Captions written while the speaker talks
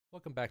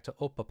Welcome back to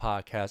OPA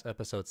Podcast,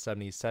 episode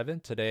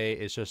 77. Today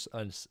is just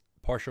a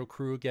partial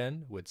crew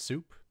again with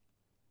Soup,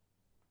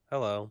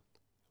 Hello.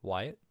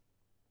 Wyatt,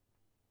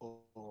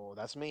 Oh,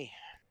 that's me.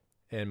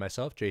 and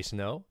myself, Jason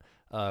O.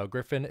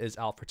 Griffin is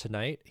out for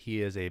tonight.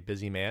 He is a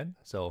busy man,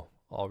 so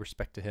all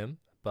respect to him.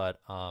 But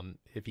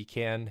if he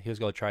can, he was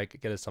going to try to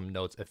get us some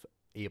notes if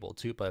able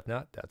to, but if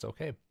not, that's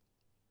okay.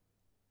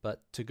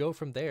 But to go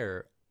from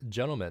there,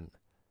 gentlemen,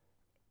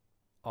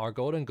 our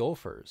Golden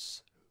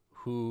Gophers,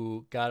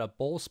 who got a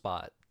bowl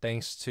spot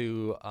thanks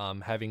to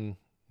having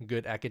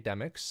good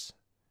academics,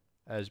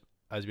 as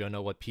we all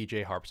know what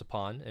PJ harps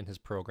upon in his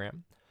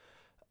program.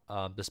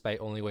 Despite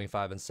only going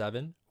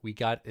 5-7, we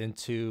got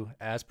into,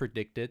 as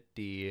predicted,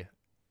 the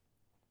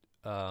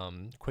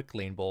Quick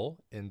Lane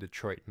Bowl in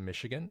Detroit,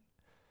 Michigan.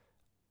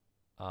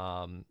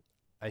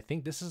 I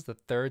think this is the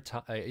third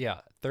time,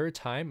 third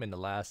time in the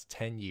last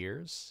 10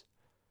 years.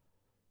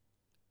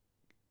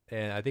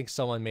 And I think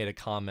someone made a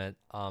comment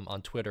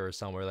on Twitter or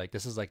somewhere like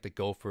this is like the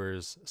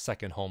Gophers'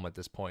 second home at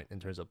this point in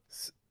terms of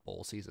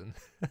bowl season.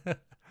 So I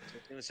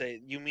was gonna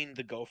say, you mean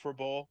the Gopher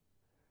Bowl?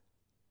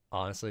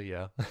 Honestly,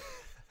 yeah.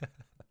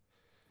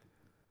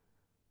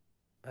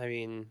 I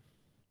mean,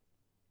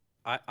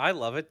 I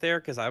love it there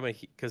because I'm a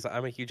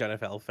huge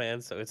NFL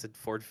fan, so it's at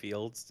Ford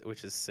Field,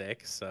 which is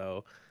sick.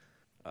 So,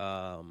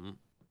 um,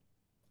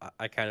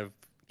 I kind of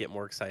get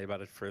more excited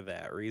about it for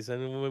that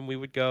reason when we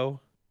would go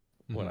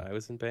when Mhm. I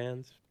was in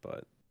band.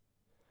 But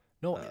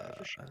No, Yeah, I uh,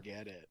 for sure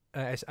get it.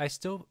 I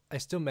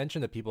still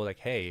mention to people like,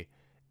 hey,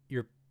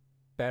 you're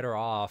better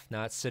off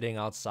not sitting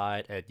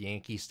outside at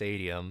Yankee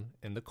Stadium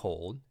in the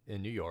cold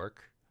in New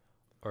York,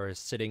 or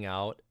sitting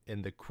out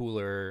in the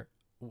cooler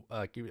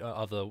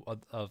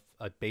of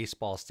a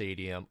baseball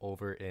stadium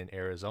over in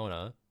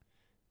Arizona.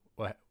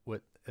 What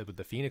with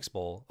the Phoenix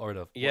Bowl or the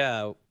what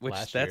yeah, which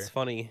last that's year?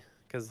 funny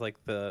because like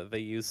they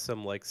use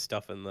some like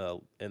stuff in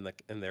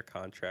their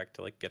contract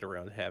to like get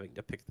around having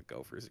to pick the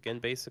Gophers again,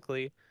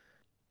 basically,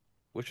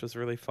 which was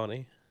really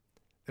funny.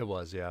 It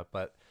was, yeah,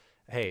 but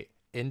hey,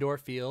 indoor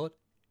field,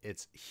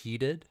 it's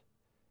heated.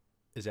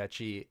 Is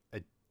actually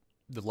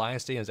the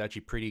Lions Stadium is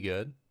actually pretty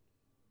good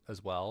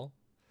as well.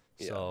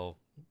 Yeah. So,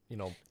 you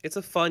know, It's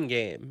a fun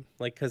game,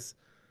 like because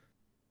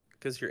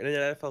you're in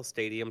an NFL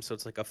stadium, so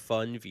it's like a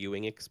fun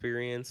viewing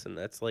experience, and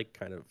that's like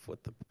kind of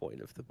what the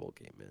point of the bowl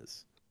game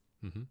is.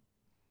 mhm.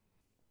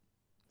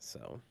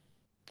 So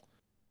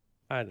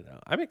I don't know.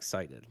 I'm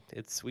excited.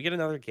 It's we get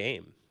another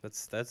game.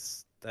 That's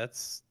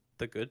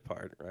the good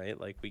part, right?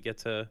 Like we get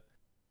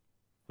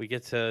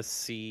to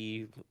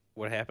see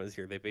what happens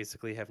here. They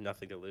basically have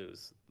nothing to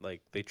lose.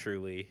 Like they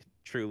truly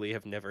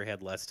have never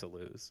had less to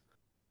lose.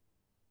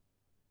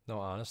 No,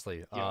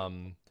 honestly, Yeah.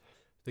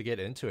 to get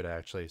into it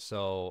actually.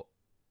 So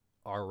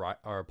our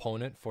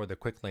opponent for the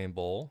Quick Lane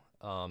Bowl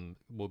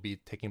will be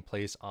taking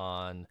place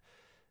on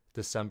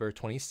December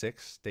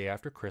 26th, day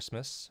after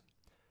Christmas.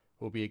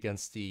 Will be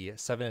against the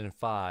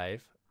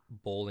 7-5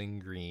 Bowling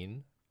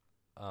Green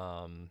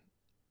um,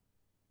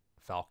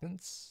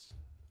 Falcons.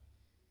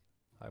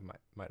 I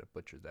might have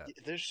butchered that.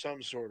 There's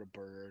some sort of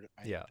bird.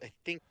 I Yeah, I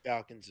think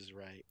Falcons is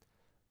right.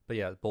 but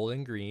yeah,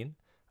 Bowling Green.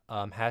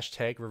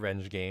 Hashtag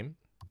revenge game.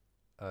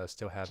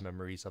 Still have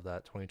memories of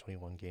that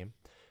 2021 game,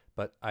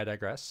 but I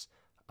digress.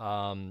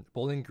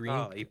 Bowling Green.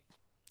 Oh, you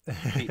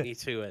beat me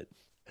to it.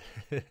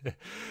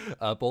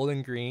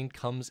 Bowling Green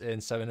comes in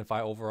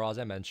 7-5 overall, as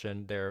I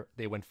mentioned.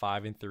 They went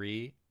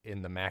 5-3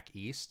 in the MAC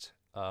East,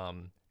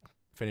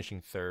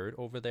 finishing third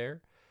over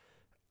there.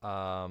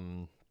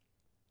 Um,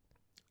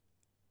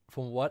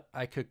 from what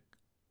I could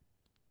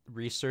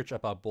research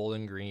about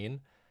Bowling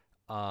Green,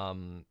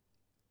 um,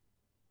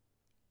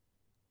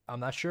 I'm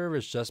not sure if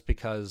it's just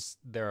because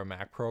they're a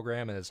Mac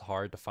program and it's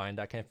hard to find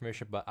that kind of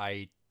information, but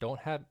I don't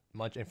have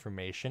much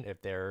information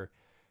if they're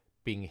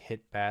being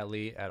hit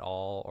badly at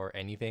all or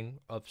anything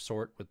of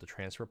sort with the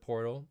transfer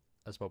portal,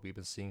 as what we've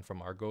been seeing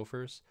from our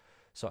Gophers.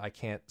 So I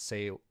can't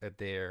say if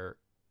they're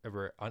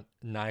ever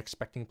not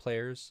expecting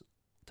players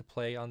to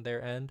play on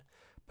their end,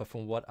 but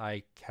from what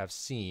I have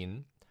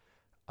seen,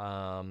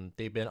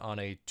 they've been on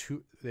a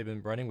two. They've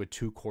been running with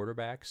two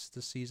quarterbacks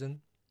this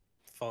season.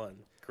 Fun,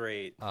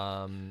 great.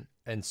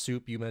 And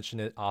Soup, you mentioned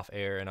it off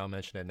air, and I'll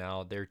mention it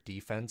now. Their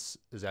defense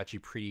is actually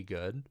pretty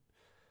good.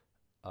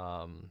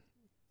 Um,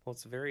 Well,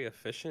 it's very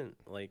efficient.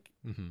 Like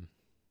mhm.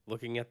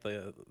 looking at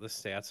the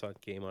stats on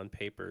game on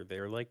paper,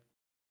 they're like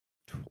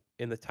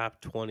in the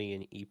top 20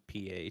 in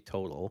EPA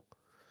total,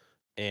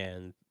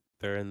 and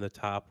they're in the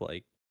top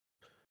like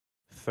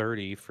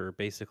 30 for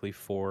basically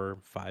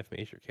five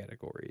major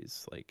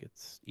categories. Like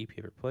it's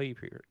EPA per play,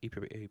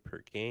 EPA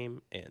per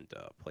game, and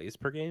plays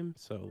per game.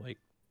 So like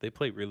they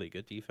play really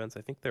good defense.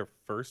 I think they're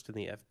first in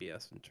the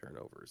FBS in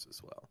turnovers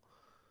as well.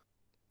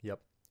 Yep.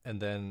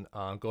 And then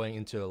going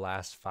into the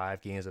last 5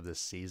 games of this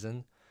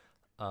season,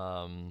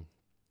 um,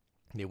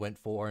 they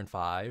went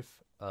 4-5,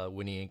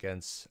 winning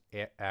against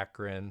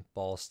Akron,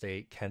 Ball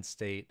State, Kent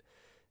State,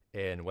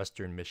 and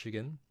Western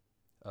Michigan,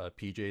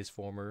 PJ's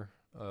former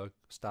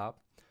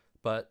stop.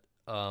 But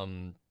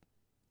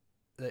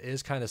it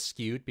is kind of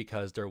skewed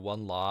because their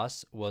one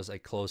loss was a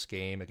close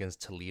game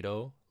against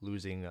Toledo,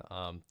 losing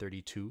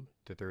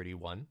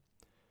 32-31,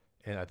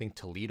 and I think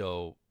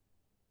Toledo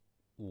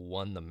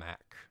won the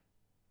MAC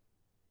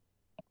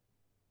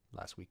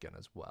last weekend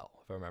as well,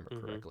 if I remember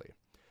correctly.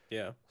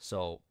 Yeah.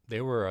 So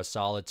they were a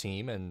solid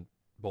team, and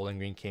Bowling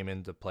Green came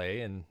into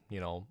play and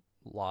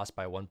lost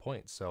by 1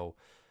 point. So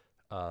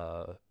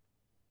to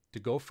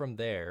go from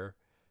there,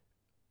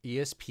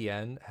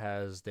 ESPN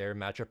has their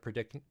matchup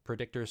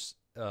predictors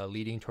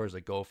leading towards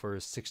the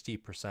Gophers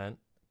 60%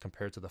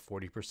 compared to the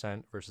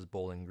 40% versus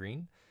Bowling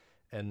Green.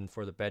 And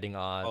for the betting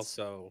odds,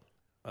 Also,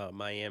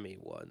 Miami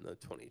won the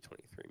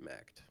 2023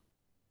 MACT.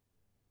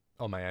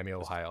 oh, Miami,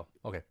 Ohio.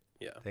 Okay,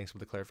 Yeah. thanks for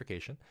the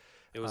clarification.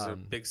 It was a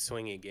big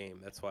swingy game.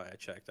 That's why I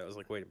checked. I was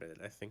like, wait a minute.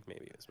 I think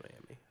maybe it was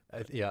Miami.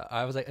 Yeah,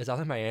 I was like, it's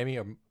either Miami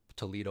or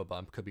Toledo, but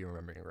I could be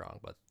remembering wrong.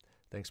 But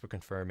thanks for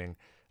confirming.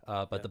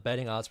 But the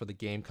betting odds for the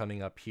game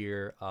coming up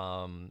here,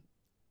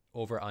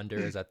 over under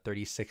is at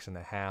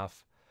 36.5,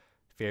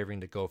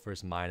 favoring the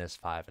Gophers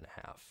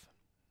 -5.5.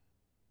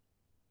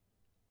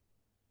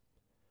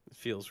 It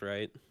feels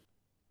right.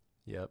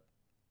 Yep.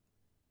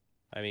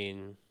 I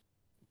mean,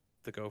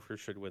 the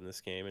Gophers should win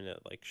this game, and it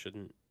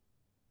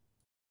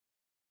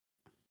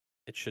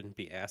shouldn't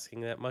be asking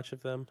that much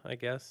of them, I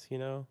guess,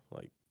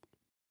 like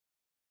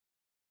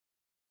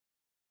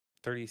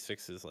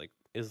 36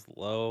 is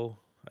low.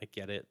 I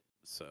get it.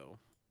 So,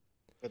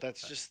 but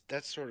that's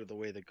sort of the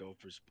way the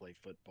Gophers play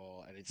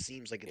football, and it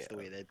seems like it's the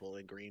way that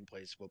Bowling Green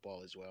plays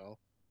football as well.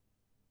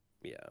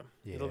 Yeah.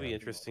 It'll be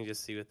interesting to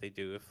see what they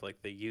do if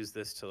they use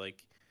this to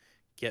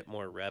get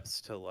more reps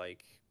to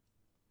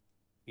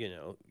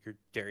your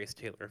Darius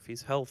Taylor, if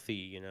he's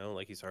healthy,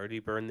 he's already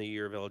burned the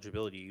year of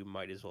eligibility, you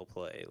might as well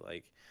play.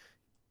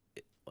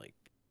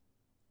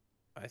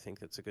 I think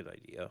that's a good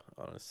idea,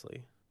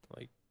 honestly.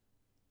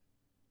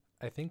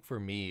 I think for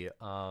me,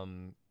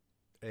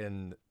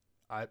 and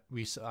I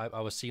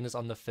was seeing this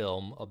on the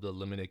film of the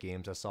limited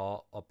games. I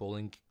saw a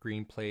Bowling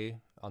Green play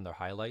on their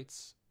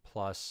highlights,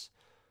 plus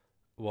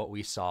what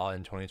we saw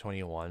in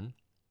 2021.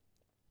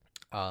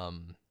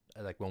 When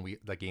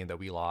the game that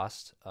we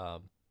lost,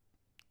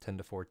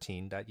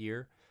 10-14 that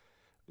year,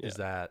 is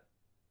that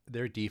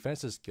their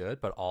defense is good,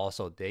 but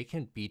also they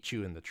can beat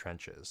you in the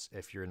trenches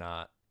if you're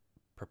not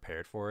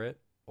prepared for it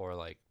or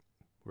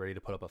ready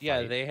to put up a fight.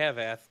 Yeah, they have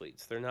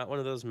athletes. They're not one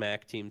of those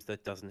MAC teams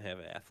that doesn't have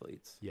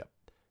athletes. Yep.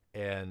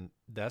 And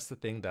that's the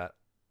thing that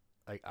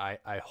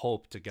I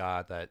hope to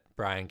God that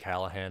Brian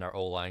Callahan, our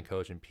O-line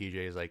coach, and PJ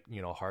is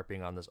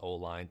harping on this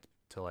O-line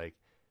to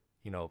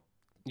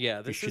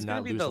yeah, this is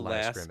going to be the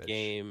last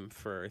game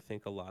for I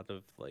think a lot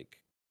of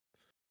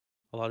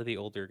the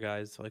older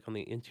guys on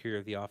the interior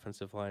of the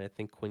offensive line. I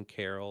think Quinn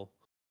Carroll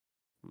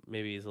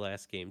maybe his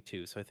last game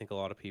too. So I think a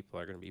lot of people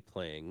are going to be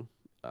playing.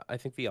 I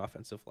think the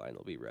offensive line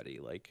will be ready.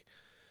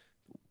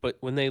 But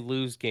when they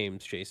lose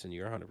games, Jason,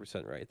 you're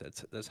 100% right.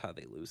 That's how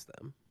they lose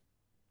them.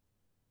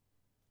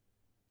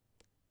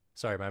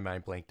 Sorry, my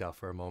mind blanked out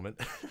for a moment.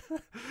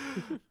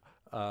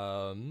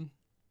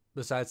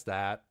 Besides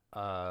that,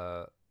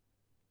 I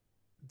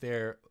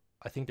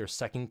think their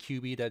second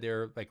QB that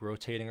they're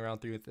rotating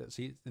around through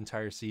the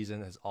entire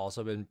season has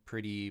also been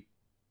pretty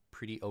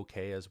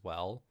okay as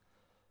well.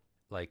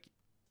 I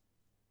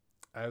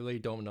really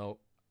don't know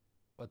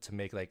what to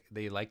make.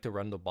 They like to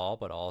run the ball,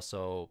 but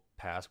also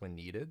pass when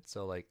needed.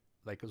 So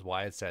as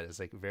Wyatt said, it's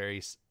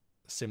very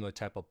similar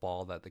type of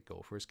ball that the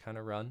Gophers kind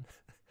of run,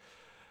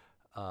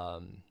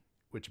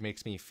 which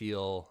makes me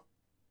feel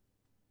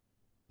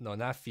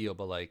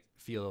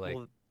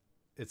well,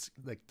 it's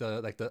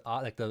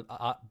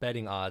the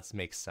betting odds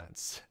make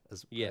sense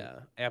as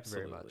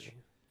absolutely, very much.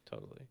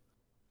 Totally.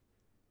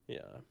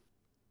 Yeah.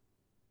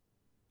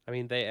 I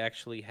mean, they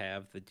actually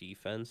have the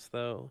defense,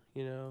 though.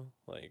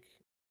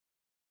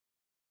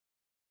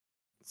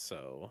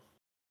 So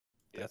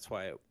that's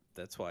why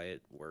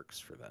it works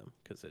for them,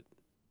 because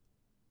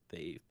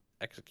they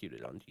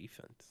executed on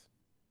defense.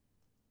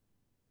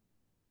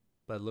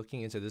 But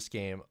looking into this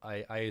game,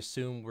 I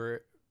assume we're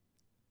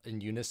in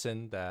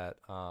unison that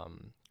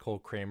Cole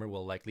Kramer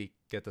will likely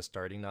get the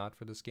starting nod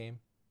for this game.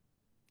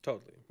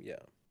 Totally, yeah.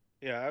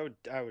 Yeah,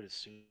 I would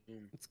assume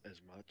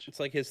as much. It's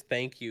like his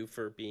thank you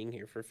for being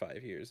here for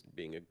 5 years and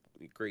being a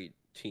great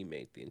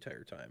teammate the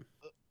entire time.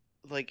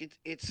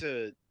 It's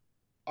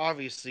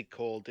obviously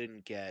Cole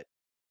didn't get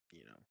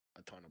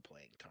a ton of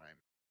playing time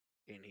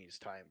in his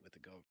time with the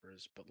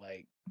Gophers, but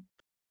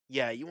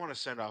you want to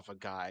send off a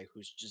guy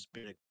who's just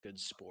been a good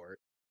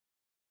sport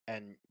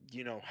and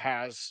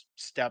has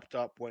stepped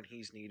up when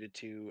he's needed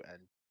to and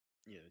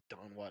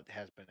done what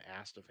has been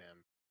asked of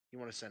him. You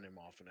want to send him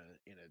off in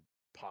a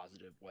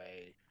positive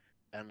way,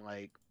 and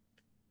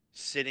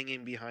sitting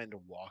in behind a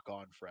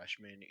walk-on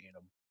freshman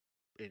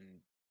in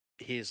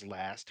his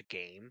last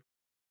game,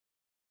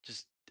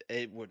 just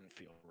it wouldn't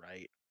feel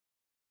right.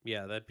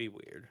 Yeah, that'd be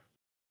weird.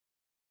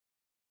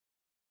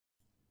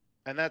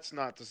 And that's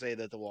not to say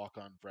that the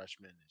walk-on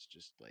freshman is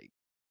just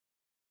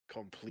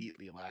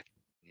completely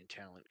lacking in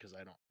talent, because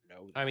I don't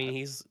know that. I mean,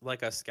 he's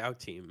like a scout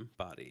team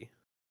body.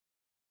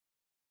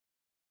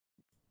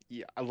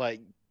 Yeah,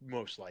 like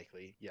most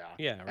likely, yeah.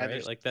 Yeah, And right.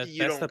 there's Like that. you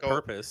That's don't the go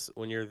purpose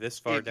when you're this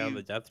far if down you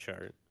the depth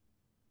chart.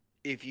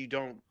 if you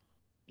don't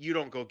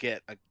go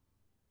get a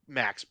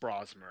Max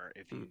Brosmer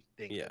if Mm, you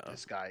think that Yeah,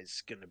 this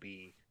guy's gonna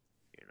be,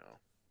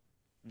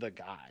 the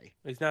guy.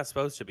 he's not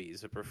supposed to be.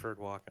 He's a preferred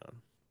walk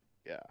on.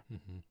 Yeah.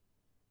 Hmm.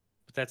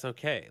 But that's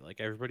okay. Like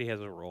everybody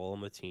has a role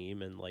on the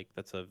team, and like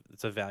it's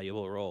a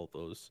valuable role.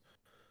 Those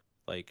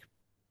like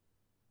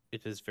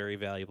it is very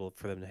valuable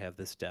for them to have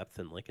this depth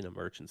and like an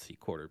emergency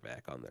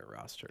quarterback on their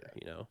roster.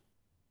 Yeah.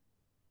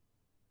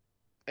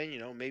 You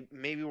know. And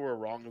maybe we're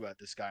wrong about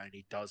this guy and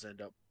he does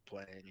end up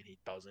playing and he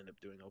does end up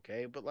doing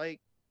okay, but like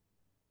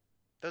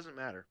doesn't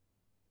matter.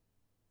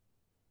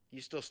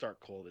 You still start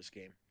Cole this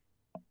game.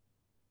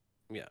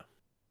 Yeah.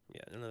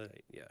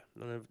 Yeah,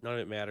 none of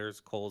it matters.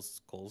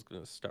 Cole's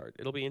gonna start.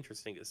 It'll be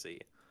interesting to see.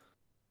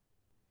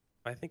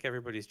 I think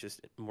everybody's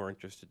just more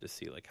interested to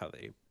see like how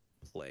they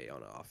play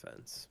on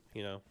offense.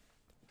 You know.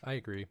 I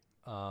agree.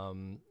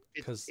 It's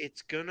Because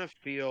it's gonna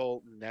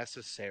feel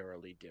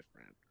necessarily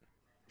different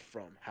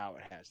from how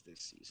it has this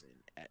season.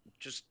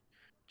 Just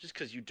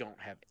because you don't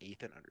have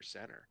Ethan under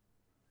center.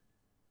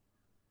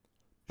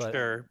 but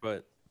Sure,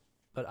 but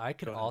but I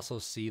could go ahead. also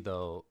see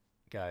though,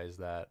 guys,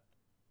 that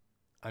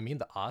I mean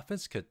the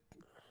offense could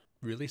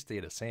really stay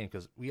the same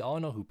because we all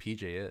know who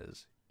PJ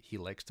is. He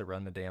likes to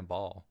run the damn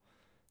ball,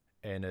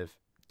 and if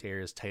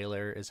Darius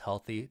Taylor is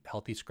healthy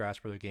scratch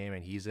for the game,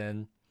 and he's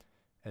in,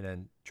 and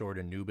then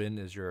Jordan Newman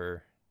is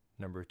your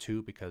number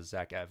two because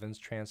Zach Evans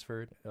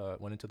transferred,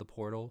 went into the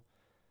portal.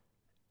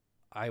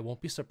 I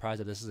won't be surprised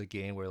if this is a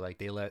game where like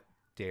they let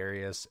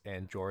Darius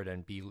and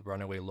Jordan be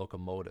runaway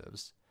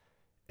locomotives,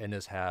 and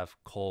just have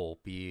Cole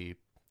be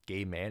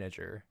game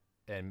manager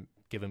and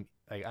give him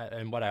like.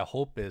 And what I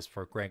hope is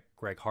for Greg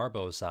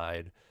Harbaugh's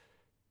side,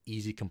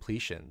 easy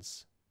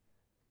completions,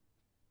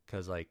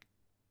 because like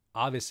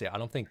obviously I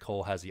don't think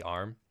Cole has the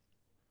arm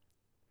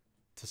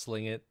to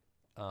sling it.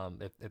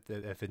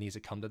 If it needs to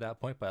come to that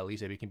point, but at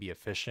least if he can be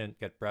efficient,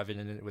 get Brevin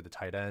in it with the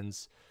tight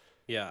ends.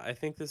 Yeah, I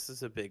think this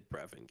is a big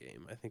Brevin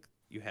game. I think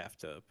you have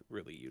to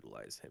really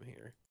utilize him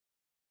here.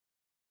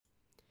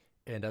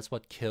 And that's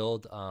what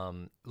killed.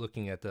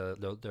 Looking at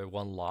the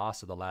one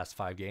loss of the last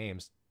 5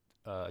 games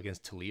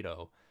against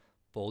Toledo,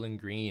 Bowling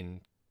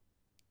Green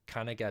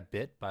kind of got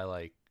bit by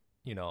like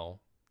you know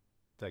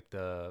like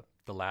the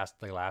last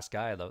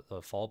guy, the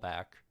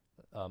fallback,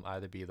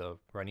 either be the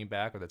running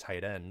back or the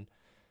tight end.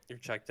 Your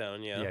check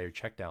down, yeah. Yeah, your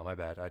check down. My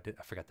bad. I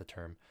forgot the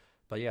term.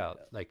 But yeah,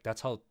 like that's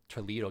how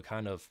Toledo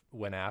kind of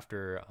went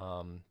after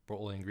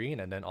Bowling Green,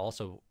 and then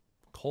also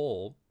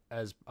Cole.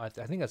 As I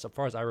think, as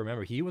far as I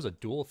remember, he was a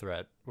dual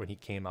threat when he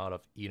came out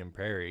of Eden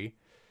Prairie.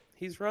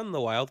 He's run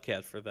the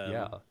Wildcat for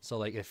Yeah, them. so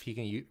like if he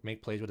can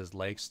make plays with his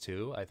legs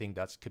too, I think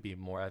that's could be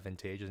more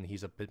advantageous, and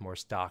he's a bit more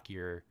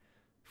stockier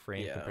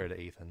frame Yeah. compared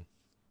to Ethan.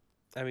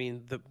 I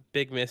mean, the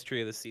big mystery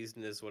of the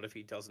season is what if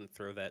he doesn't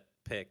throw that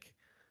pick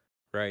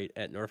right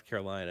at North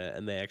Carolina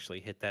and they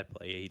actually hit that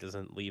play? He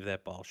doesn't leave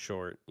that ball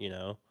short, you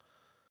know?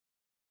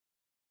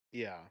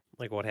 Yeah.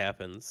 Like what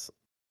happens?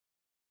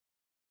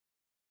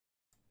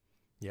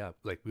 Yeah,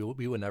 like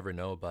we would never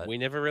know, but We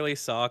never really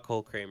saw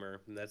Cole Kramer,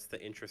 and that's the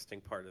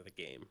interesting part of the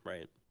game,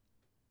 right?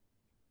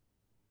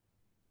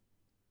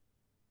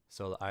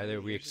 so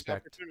either we Here's his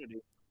expect,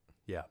 opportunity.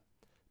 yeah,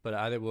 but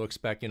either we'll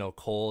expect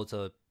Cole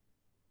to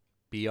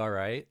be all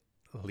right,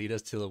 lead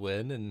us to the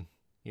win, and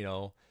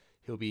he'll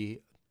be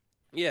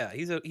Yeah,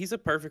 he's a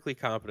perfectly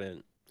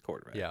competent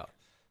quarterback. yeah.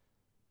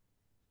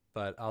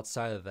 But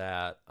outside of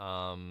that,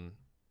 on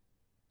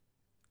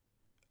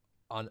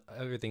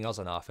everything else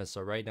on offense,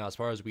 so right now, as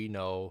far as we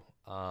know,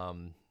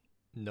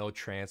 no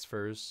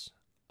transfers,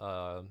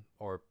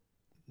 or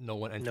no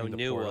one No entering the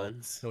new portal,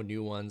 ones. no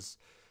new ones,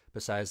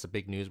 besides the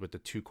big news with the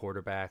 2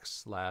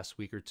 quarterbacks last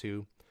week or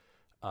two.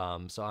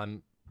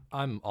 So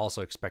I'm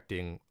also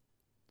expecting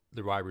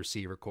the wide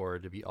receiver core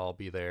to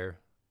be there.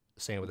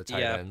 Same with the tight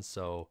Yeah, ends.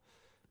 So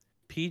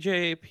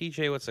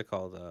PJ, what's it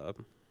called?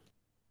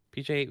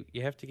 PJ,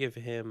 you have to give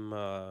him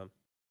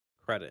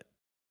credit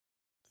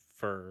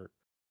for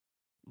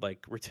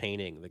like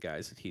retaining the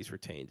guys that he's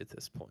retained at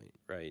this point,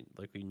 right?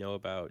 Like we know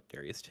about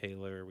Darius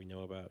Taylor, we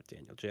know about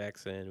Daniel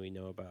Jackson, we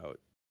know about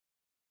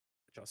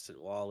Justin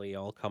Wally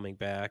all coming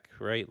back,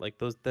 right?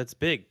 Like that's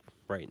big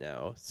right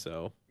now.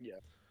 So Yeah.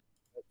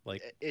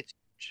 like It's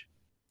huge.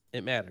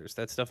 it matters.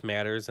 That stuff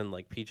matters, and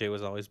like PJ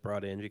was always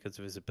brought in because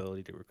of his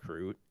ability to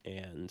recruit,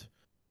 and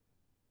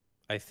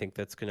I think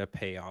that's gonna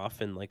pay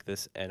off in like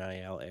this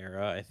NIL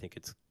era. I think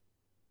it's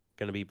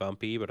gonna be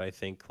bumpy, but I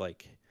think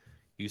like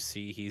you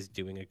see he's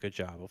doing a good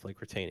job of like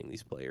retaining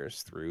these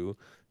players through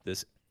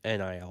this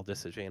NIL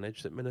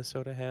disadvantage that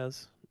Minnesota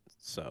has.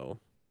 So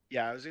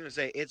Yeah, I was gonna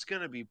say it's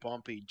gonna be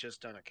bumpy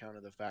just on account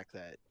of the fact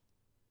that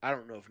I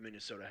don't know if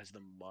Minnesota has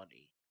the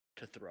money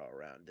to throw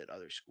around that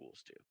other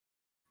schools do.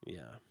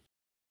 yeah.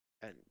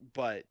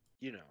 But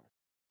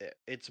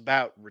it's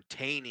about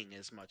retaining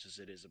as much as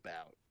it is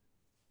about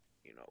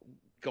you know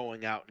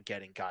going out and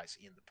getting guys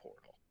in the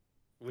portal.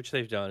 Which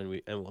they've done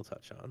and we'll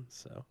touch on.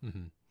 So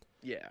mhm.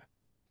 Yeah.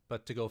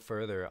 But to go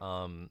further,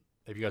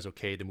 if you guys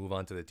okay to move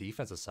on to the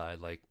defensive side,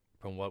 like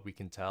from what we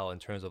can tell in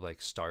terms of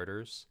like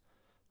starters,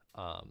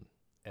 um,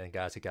 and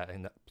guys that got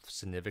in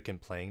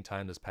significant playing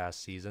time this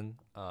past season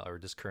or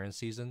this current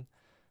season,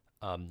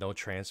 no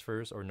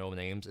transfers or no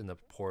names in the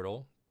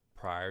portal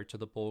prior to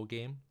the bowl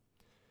game.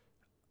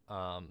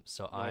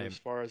 So Not as I'm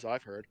far as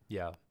I've heard.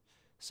 yeah,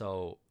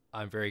 so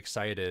I'm very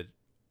excited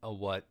of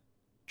what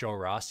Joe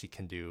Rossi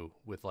can do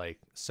with like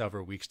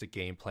several weeks to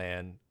game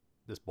plan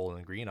this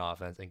Bowling Green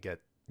offense and get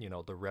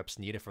the reps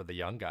needed for the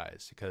young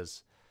guys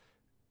because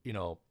you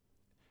know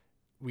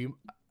we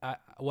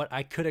what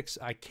I could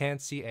I can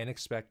see and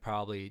expect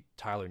probably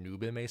Tyler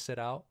Nubin may sit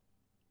out.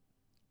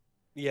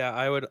 Yeah,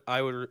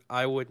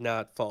 I would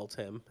not fault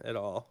him at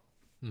all.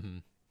 Mm-hmm.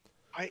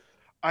 I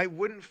I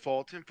wouldn't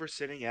fault him for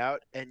sitting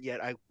out, and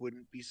yet I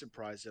wouldn't be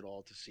surprised at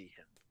all to see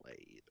him play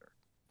either.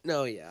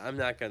 No, yeah, I'm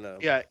not gonna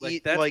Yeah,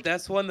 like like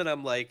that's one that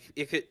I'm like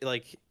if it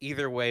like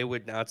either way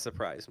would not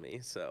surprise me.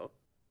 So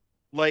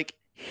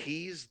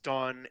he's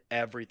done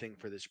everything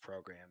for this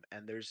program,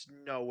 and there's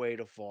no way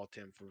to fault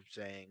him for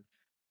saying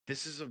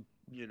this is a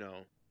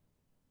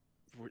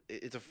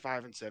it's a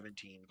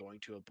 5-17 going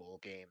to a bowl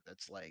game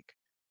that's like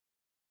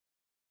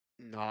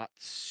not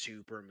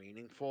super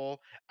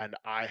meaningful, and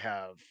I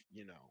have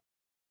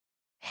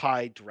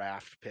high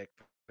draft pick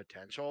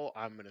potential.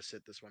 I'm going to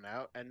sit this one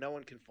out, and no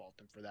one can fault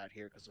him for that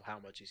here because of how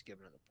much he's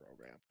given to the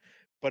program.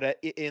 But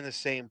in the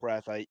same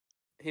breath,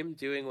 him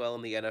doing well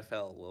in the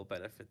NFL will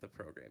benefit the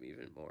program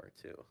even more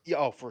too. yeah,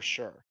 oh, for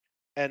sure.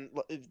 And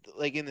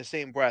like in the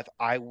same breath,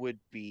 I would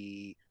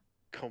be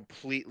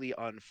completely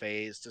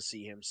unfazed to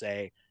see him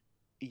say,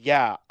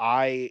 "Yeah,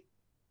 I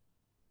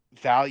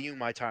value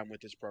my time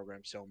with this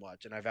program so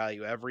much, and I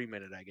value every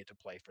minute I get to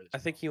play for this I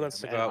think he program, wants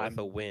to go and out with I'm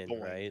a win,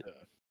 going right? to."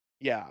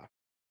 Yeah.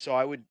 So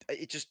I would.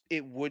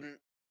 It wouldn't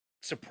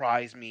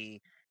surprise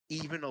me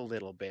even a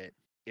little bit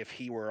if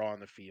he were on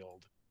the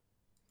field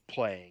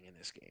playing in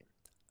this game.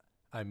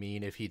 I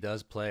mean, if he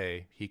does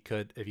play, he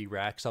could if he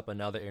racks up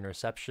another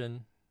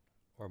interception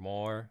or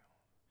more,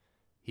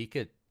 he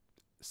could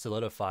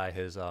solidify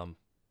his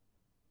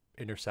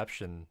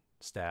interception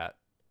stat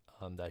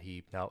that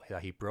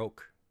he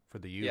broke for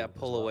the U Yeah, as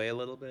pull well. away a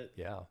little bit.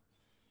 Yeah.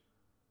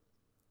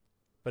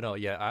 But no,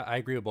 yeah, I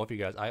agree with both of you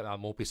guys. I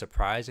won't be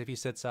surprised if he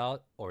sits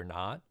out or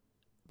not.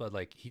 But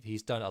like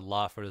he's done a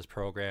lot for this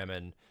program,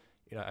 and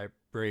I'm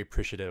very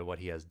appreciative of what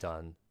he has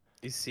done.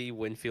 You see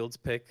Winfield's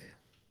pick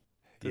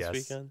this Yes,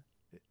 weekend?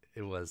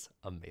 it was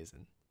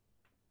amazing.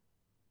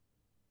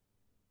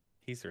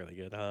 He's really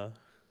good, huh?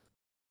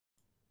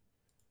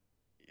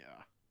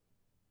 Yeah.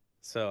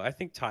 So I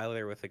think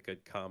Tyler with a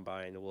good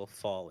combine will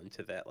fall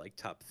into that like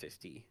top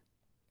 50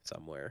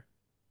 somewhere.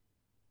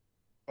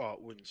 Oh,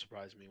 it wouldn't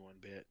surprise me one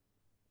bit.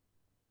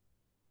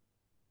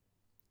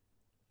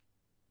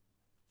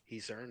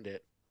 He's earned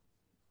it.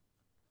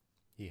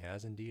 He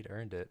has indeed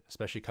earned it,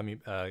 especially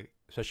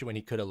when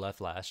he could have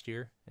left last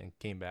year and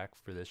came back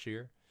for this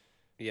year.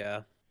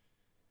 Yeah.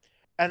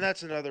 And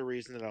that's another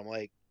reason that I'm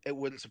like, it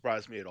wouldn't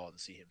surprise me at all to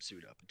see him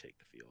suit up and take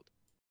the field.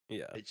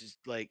 Yeah. It's just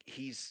like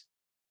he's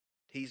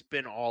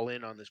been all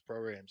in on this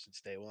program since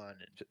day one,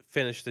 and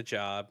Finish the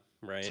job,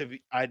 right?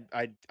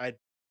 I'd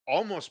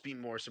almost be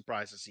more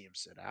surprised to see him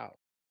sit out.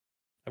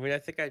 I mean, I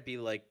think I'd be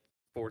like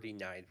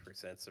 49%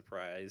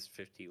 surprised,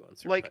 51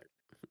 surprised. Like,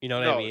 You know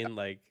what I mean?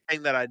 Like,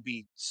 saying that I'd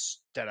be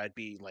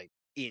like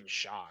in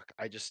shock.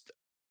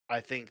 I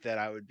think that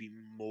I would be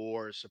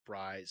more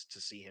surprised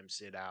to see him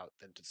sit out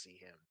than to see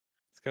him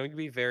it's going to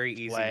be very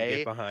easy to play,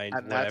 get behind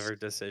and that's whatever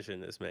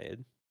decision is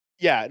made.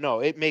 yeah, no,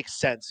 it makes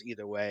sense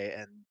either way,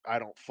 and I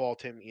don't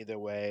fault him either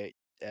way.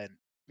 And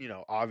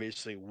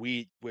obviously,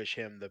 we wish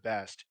him the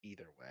best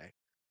either way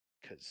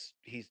because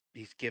he's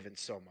given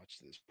so much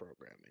to this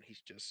program, and he's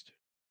just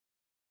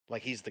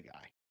like he's the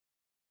guy.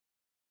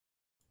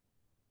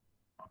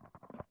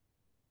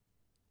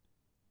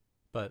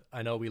 But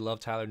I know we love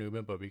Tyler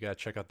Newman, but we got to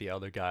check out the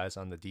other guys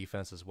on the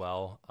defense as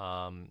well.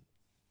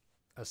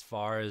 As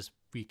far as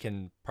we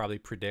can probably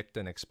predict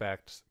and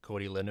expect,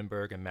 Cody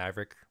Lindenberg and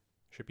Maverick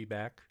should be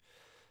back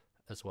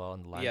as well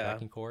in the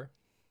linebacking core.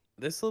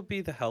 This will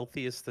be the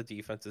healthiest the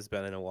defense has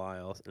been in a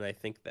while, and I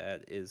think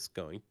that is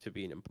going to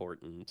be an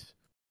important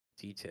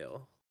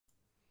detail.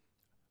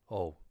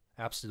 Oh,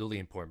 absolutely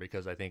important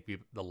because I think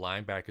the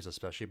linebackers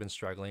especially have been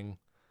struggling,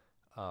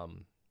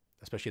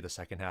 especially the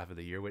second half of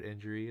the year with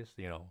injuries.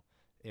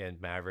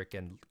 And Maverick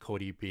and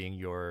Cody being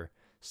your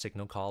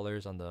signal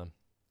callers on the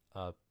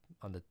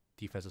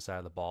defensive side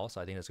of the ball.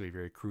 So I think that's going to be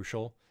very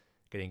crucial,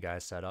 getting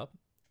guys set up.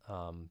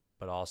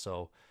 But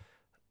also,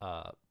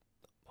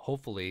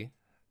 hopefully,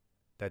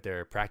 that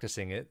they're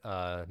practicing it,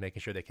 making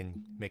sure they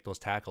can make those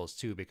tackles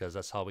too, because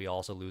that's how we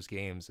also lose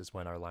games is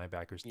when our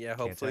linebackers. Yeah,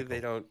 hopefully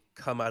they don't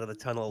come out of the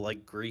tunnel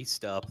like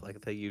greased up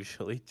like they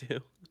usually do.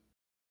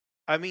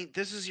 I mean,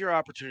 this is your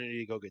opportunity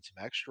to go get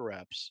some extra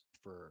reps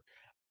for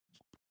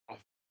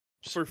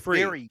free,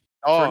 very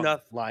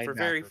for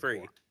very free.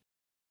 Core.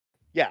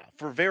 Yeah,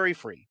 for very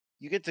free.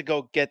 You get to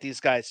go get these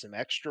guys some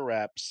extra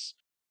reps,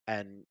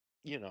 and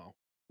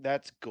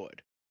that's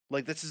good.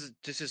 Like this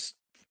is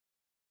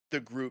the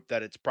group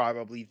that it's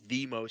probably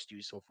the most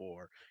useful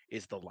for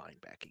is the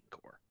linebacking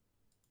core.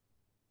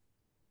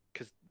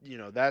 Because,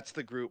 that's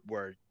the group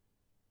where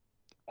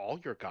all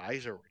your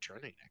guys are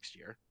returning next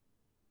year.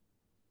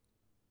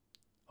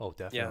 Oh,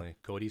 definitely.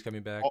 Cody's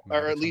coming back. Or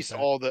Maverick at comes least back.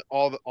 all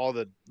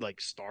the like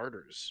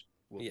starters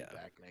will Yeah. be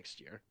back next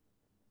year.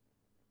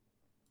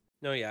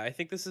 No, yeah, I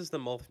think this is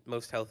the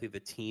most healthy the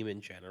team in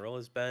general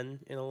has been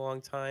in a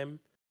long time.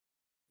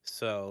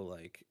 So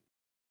like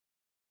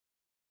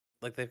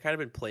they've kind of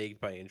been plagued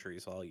by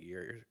injuries all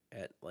year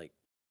at like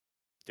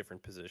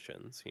different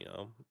positions,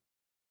 Yeah,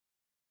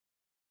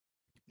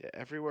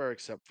 everywhere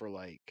except for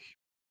like,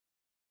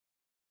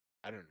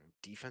 I don't know,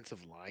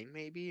 defensive line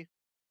maybe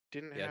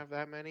didn't Yeah. have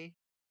that many.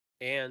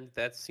 And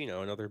that's,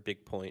 another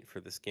big point for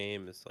this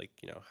game is like,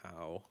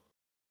 how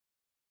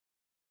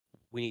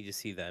we need to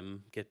see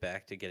them get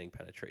back to getting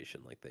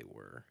penetration like they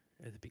were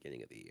at the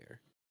beginning of the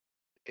year.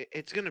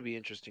 It's going to be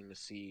interesting to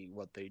see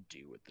what they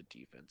do with the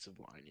defensive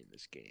line in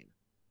this game.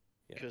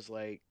 Yeah. Because,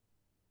 like,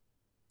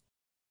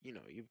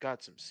 you've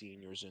got some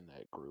seniors in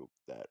that group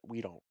that we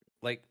don't.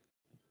 Like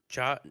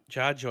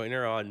Ja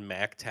Joyner on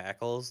Mac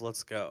tackles,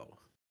 let's go.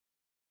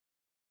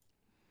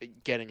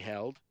 Getting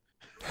held.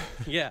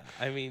 Yeah,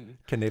 I mean,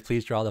 Can they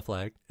please draw the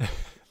flag?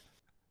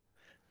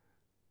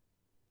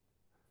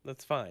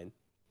 that's fine.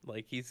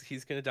 Like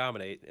he's gonna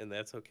dominate, and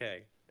that's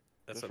okay.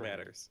 That's Good what for him.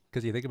 matters.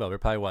 Because you think about it, we're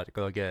probably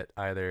going to get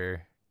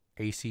either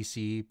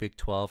ACC, Big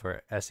 12,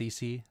 or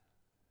SEC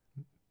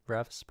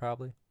refs,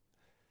 probably.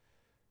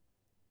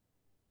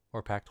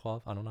 Or Pac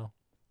 12. I don't know.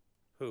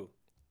 Who?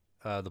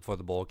 For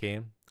the bowl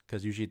game.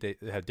 Because usually they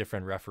have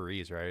different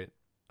referees, right?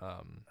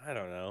 I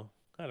don't know.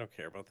 I don't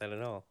care about that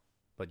at all.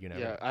 But you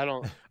never Yeah,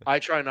 know. I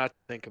try not to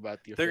think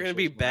about the They're gonna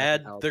be officials when I can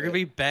bad. help They're gonna it.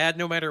 be bad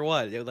no matter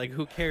what. Like,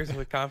 who cares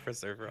what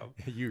conference they're from?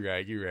 You're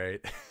right.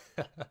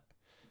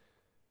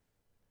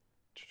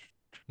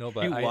 No,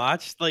 but You I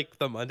watched like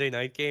the Monday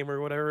night game or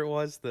whatever it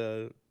was.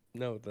 The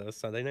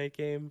Sunday night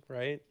game,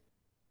 right?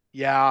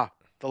 Yeah,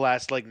 the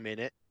last like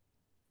minute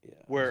Yeah.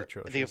 where the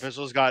atrocious.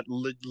 officials got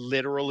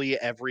literally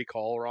every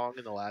call wrong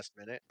in the last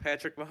minute.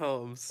 Patrick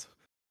Mahomes,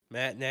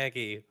 Matt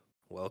Nagy,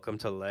 welcome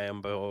to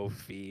Lambeau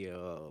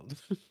Field.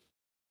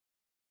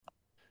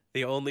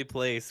 The only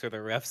place where the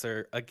refs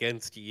are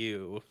against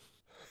you.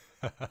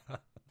 But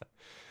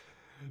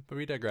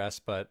we digress.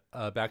 But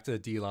back to the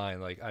D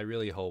line. Like, I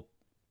really hope.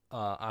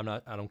 I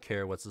don't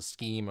care what's the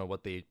scheme or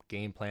what they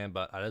game plan,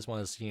 but I just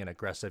want to see an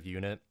aggressive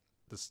unit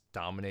just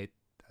dominate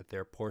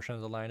their portion of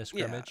the line of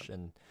scrimmage,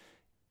 and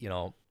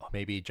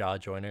maybe Ja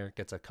Joyner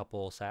gets a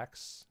couple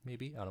sacks.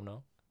 Maybe, I don't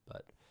know,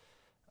 but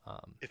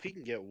If he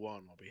can get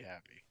one, I'll be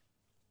happy.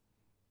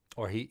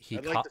 or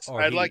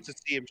I'd like to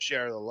see him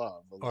share the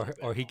love.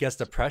 or he gets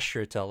the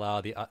pressure to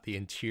allow the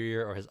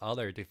interior or his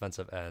other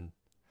defensive end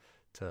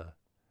to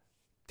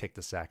take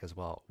the sack as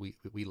well. We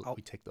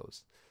take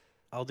those.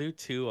 I'll do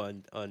two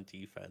on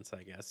defense,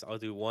 I guess. I'll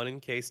do one in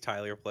case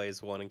Tyler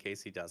plays, one in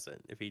case he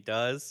doesn't. If he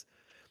does,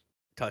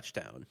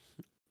 touchdown.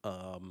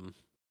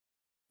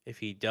 If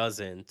he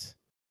doesn't,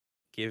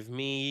 give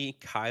me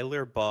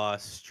Kyler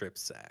Boss strip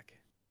sack.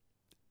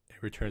 He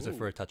returns it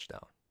for a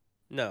touchdown.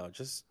 No,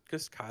 just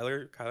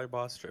Kyler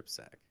Boss strip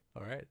sack.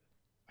 All right.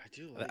 I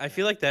do. Like I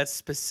feel like that's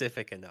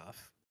specific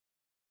enough.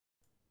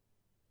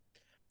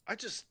 I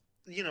just,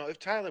 if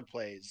Tyler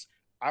plays,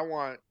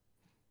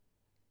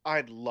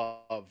 I'd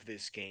love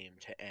this game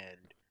to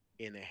end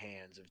in the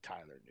hands of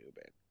Tyler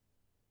Nubin.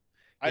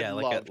 I'd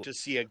love to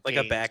see a like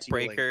a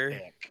backbreaker.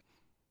 Pick.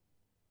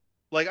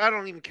 Like, I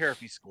don't even care if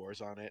he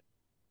scores on it.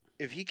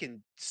 If he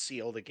can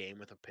seal the game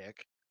with a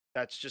pick,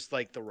 that's just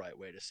like the right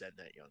way to send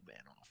that young man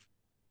off.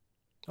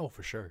 Oh,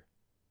 for sure.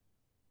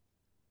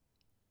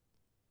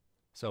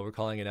 So we're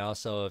calling it now.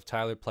 So if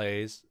Tyler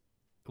plays,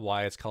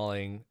 Wyatt's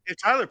calling. If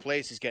Tyler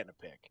plays, he's getting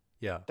a pick.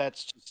 Yeah.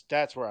 That's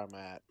where I'm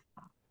at.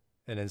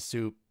 And then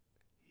Soup,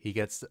 he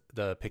gets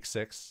the pick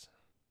six.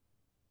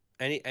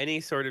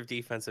 Any sort of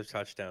defensive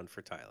touchdown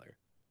for Tyler.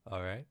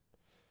 All right.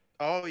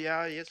 Oh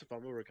yeah, yes, a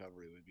fumble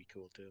recovery would be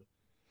cool too.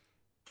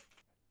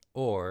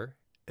 Or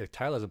if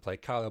Tyler doesn't play,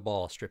 Kyler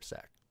Ball strip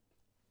sack.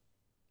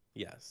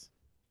 Yes.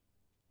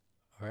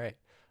 All right.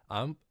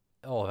 I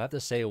have to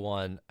say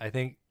one. I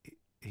think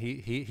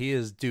he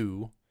is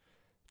due.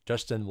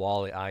 Justin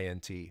Wally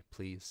INT,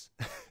 please.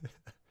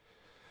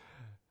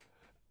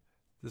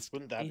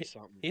 Wouldn't that be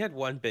something? He had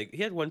one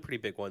pretty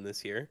big one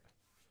this year.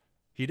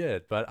 He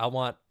did, but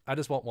I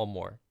just want one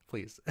more,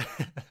 please.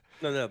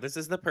 No, this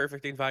is the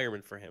perfect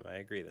environment for him. I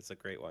agree. That's a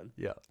great one.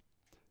 Yeah.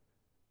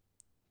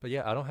 But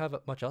yeah, I don't have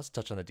much else to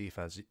touch on the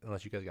defense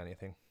unless you guys got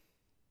anything.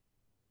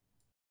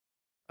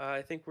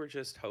 I think we're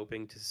just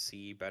hoping to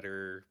see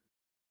better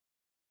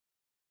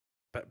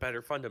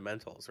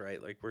fundamentals,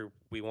 right? Like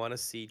we want to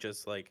see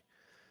just like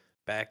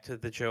back to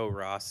the Joe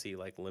Rossi,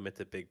 like limit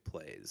the big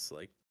plays.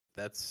 Like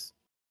that's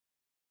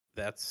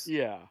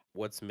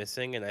what's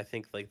missing, and I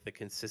think like the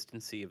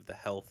consistency of the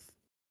health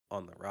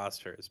on the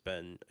roster has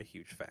been a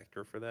huge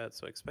factor for that.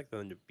 So I expect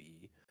them to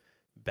be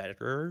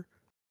better.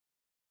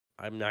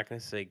 I'm not going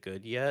to say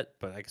good yet,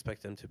 but I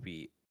expect them to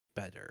be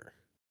better.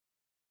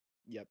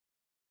 Yep.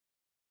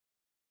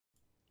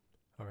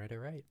 All right, all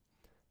right.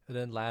 And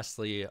then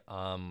lastly,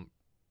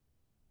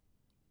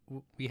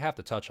 we have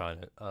to touch on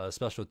it.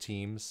 Special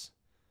teams.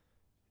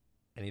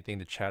 Anything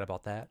to chat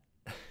about that?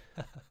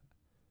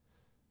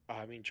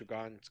 I mean,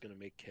 Dragon's gonna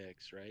make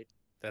kicks, right?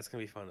 That's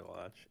gonna be fun to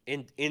watch.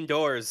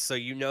 Indoors, so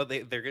you know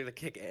they're gonna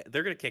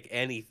kick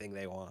anything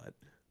they want.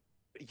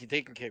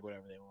 They can kick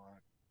whatever they want.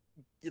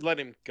 You let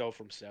him go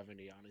from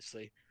 70,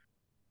 honestly.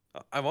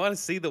 I want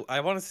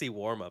to see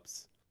warm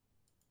ups.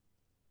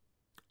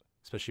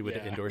 Especially with the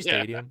Yeah. indoor Yeah.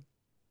 stadium.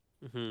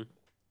 Mm-hmm.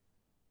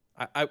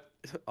 I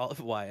all of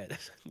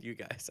Wyatt, you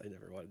guys. I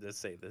never wanted to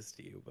say this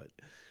to you, but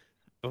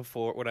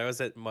when I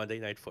was at Monday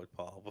Night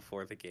Football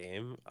before the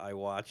game, I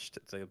watched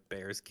the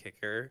Bears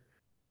kicker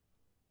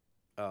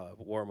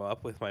warm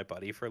up with my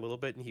buddy for a little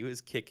bit, and he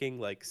was kicking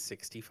like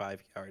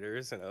 65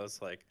 yarders, and I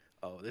was like,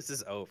 "Oh, this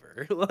is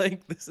over!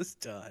 Like this is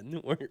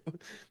done.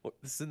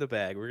 This is in the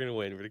bag. We're gonna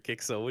win. We're gonna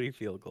kick so many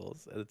field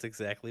goals." And that's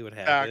exactly what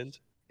happened.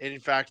 In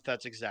fact,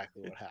 that's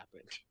exactly what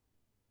happened.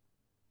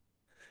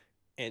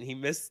 And he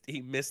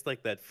missed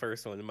like that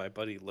first one, and my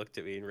buddy looked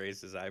at me and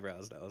raised his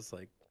eyebrows, and I was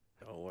like,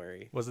 "Don't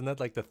worry." Wasn't that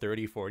like the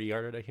 30-40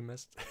 yarder that he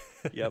missed?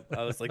 Yep,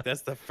 I was like,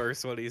 "That's the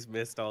first one he's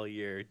missed all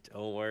year.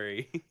 Don't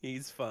worry,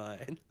 he's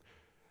fine."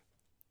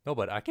 No,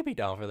 but I could be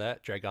down for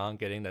that. Dragon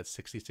getting that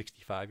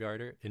 60-65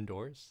 yarder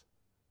indoors.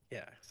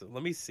 Yeah, so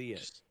let me see it.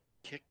 Just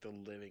kick the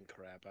living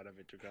crap out of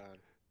it, Dragon.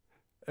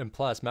 And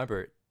plus,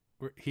 remember,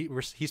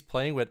 he's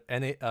playing with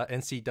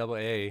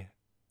NCAA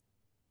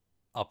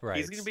uprights.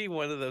 He's gonna be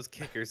one of those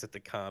kickers at the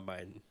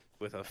combine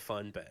with a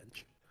fun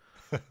bench,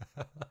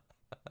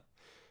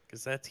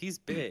 because he's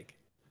big.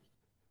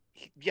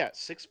 Yeah,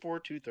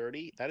 6'4",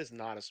 230. That is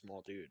not a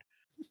small dude.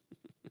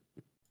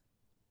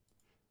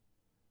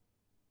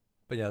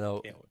 But yeah,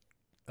 no, Can't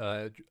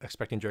wait.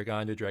 expecting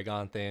Dragon to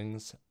Dragon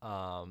things.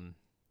 Mark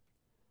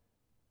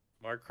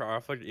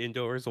Crawford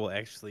indoors will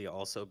actually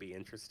also be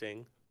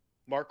interesting.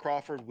 Mark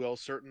Crawford will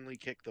certainly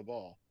kick the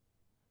ball.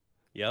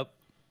 Yep,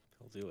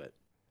 he'll do it.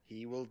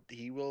 He will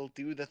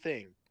do the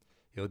thing.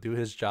 He'll do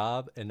his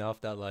job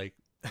enough that like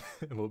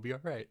we'll be all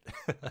right.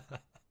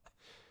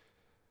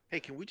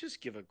 Hey, can we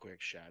just give a quick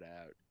shout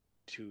out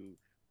to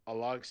a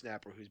long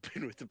snapper who's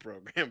been with the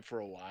program for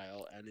a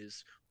while and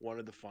is one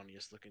of the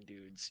funniest looking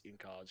dudes in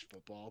college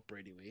football,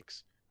 Brady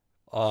Weeks.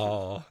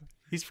 Oh,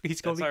 he's gonna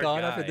That's be our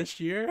gone after guy. this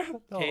year.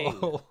 King.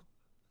 Oh.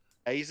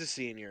 Yeah, he's a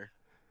senior.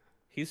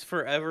 He's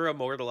forever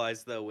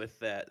immortalized though with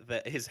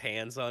that his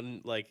hands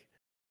on like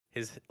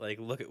his like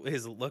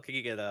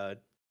looking at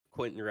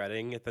Quentin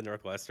Redding at the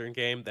Northwestern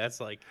game. That's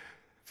like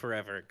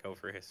forever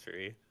Gopher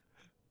history.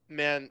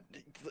 Man,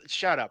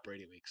 shout out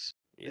Brady Weeks.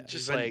 Yeah, Just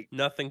he's been like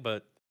nothing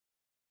but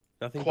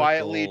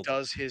quietly gold.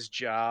 does his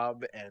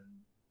job and,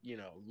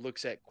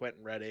 looks at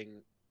Quentin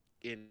Redding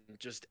in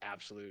just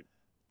absolute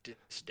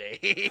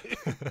disdain.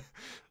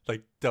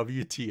 Like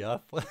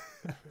WTF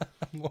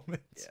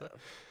moments. Yeah.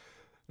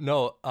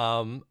 No,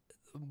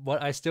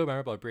 what I still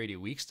remember about Brady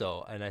Weeks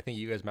though, and I think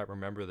you guys might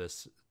remember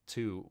this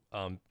too.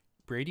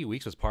 Brady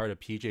Weeks was part of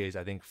PJ's,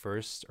 I think,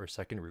 first or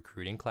second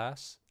recruiting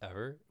class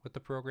ever with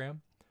the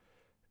program.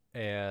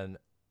 And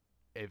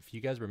if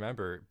you guys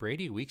remember,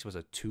 Brady Weeks was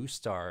a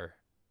 2-star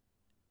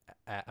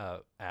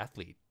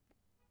athlete,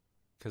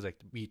 because like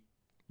we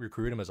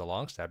recruited him as a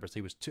long snapper, so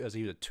he was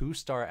a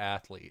 2-star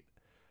athlete,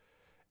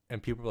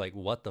 and people were like,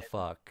 "What the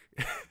fuck?"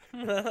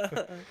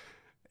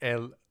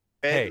 And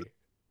hey,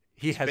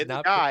 he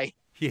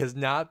has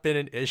not been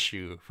an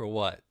issue for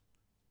what,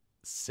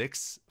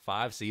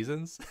 5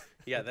 seasons.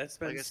 Yeah, that's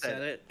been Like I said,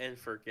 set it and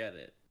forget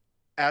it.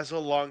 as a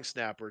long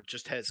snapper,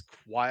 just has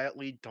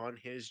quietly done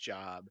his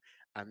job.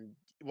 And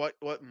what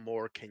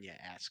more can you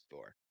ask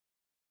for?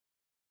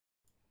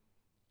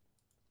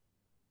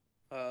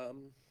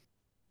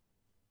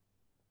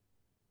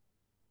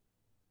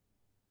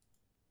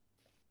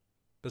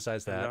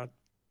 Besides that,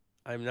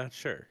 I'm not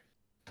sure.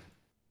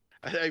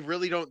 I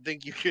really don't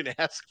think you can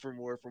ask for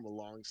more from a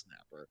long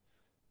snapper.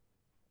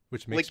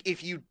 which makes Like,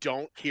 if you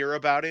don't hear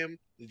about him,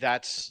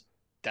 that's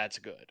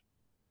good.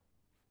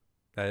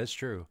 that is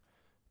true.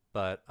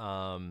 But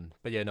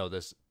yeah, no,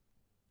 this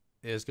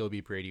is going to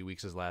be Brady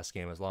Weeks' last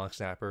game as long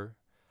snapper.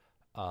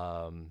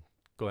 Going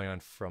on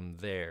from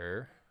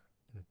there.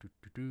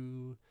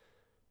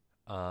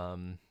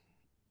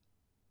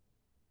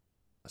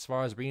 As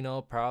far as we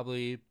know,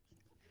 probably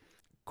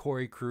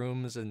Corey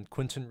Crooms and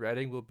Quentin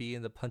Redding will be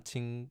in the punt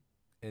and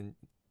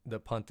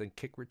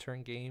kick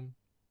return game,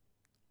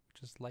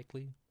 which is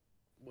likely.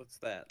 What's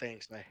that?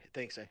 Thanks, I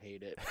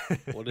hate it.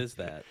 What is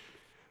that?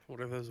 What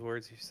are those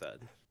words you said?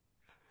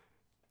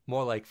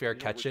 More like fair No,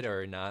 catch it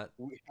or not.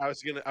 I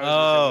was gonna.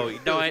 Oh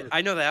no,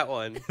 I know that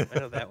one. I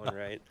know that one,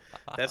 right?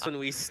 That's when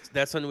we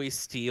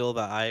steal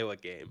the Iowa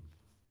game.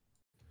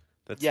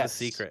 That's Yes.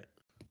 the secret.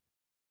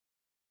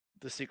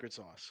 The secret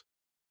sauce.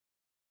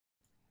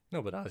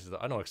 No, but honestly,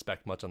 I don't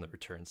expect much on the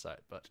return side.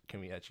 But can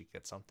we actually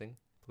get something,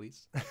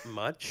 please?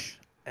 Much?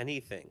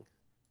 Anything.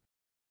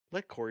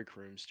 Let Corey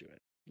Crooms do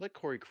it. Let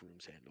Corey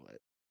Crooms handle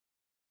it.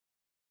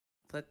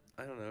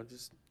 I don't know,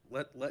 just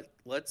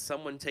let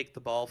someone take the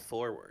ball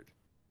forward.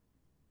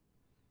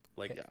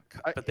 Like, Yeah.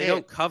 but they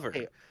don't cover.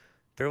 Hey,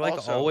 They're like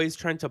also- always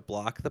trying to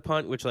block the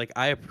punt, which like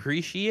I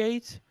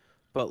appreciate,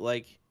 but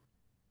like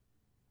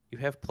you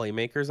have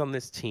playmakers on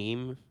this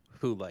team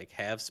who like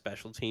have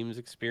special teams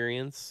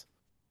experience,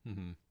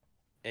 Mm-hmm.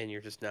 and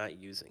you're just not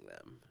using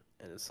them,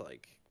 and it's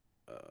like,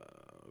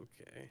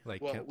 okay.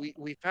 Like, well,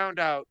 we found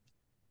out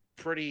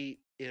in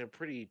a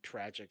pretty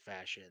tragic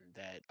fashion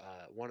that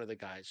one of the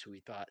guys who we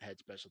thought had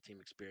special team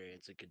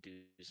experience and could do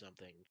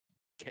something,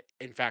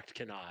 in fact,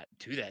 cannot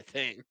do that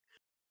thing.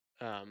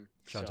 Sean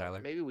So Tyler.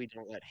 maybe we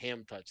don't let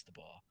him touch the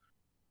ball.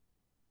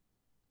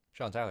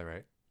 Sean Tyler,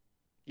 right?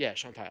 Yeah,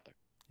 Sean Tyler.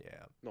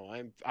 Yeah. No,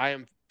 I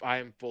am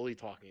fully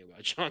talking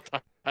about Sean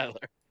Tyler.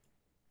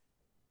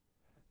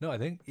 No, I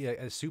think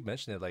as Sue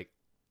mentioned it, like,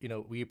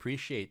 we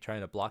appreciate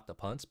trying to block the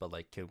punts, but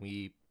like, can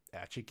we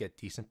actually get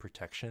decent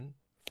protection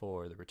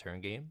for the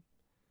return game?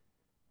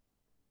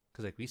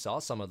 Because like we saw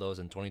some of those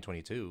in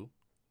 2022.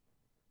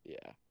 Yeah.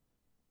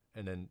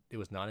 And then it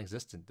was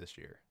non-existent this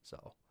year.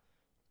 So,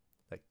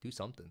 like, do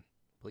something,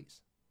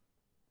 please.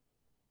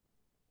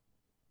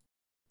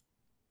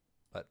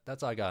 But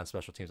that's all I got on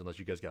special teams, unless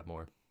you guys got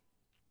more.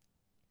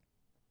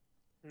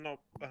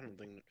 Nope, I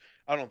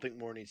don't think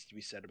more needs to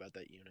be said about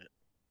that unit.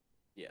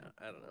 Yeah,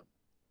 I don't know.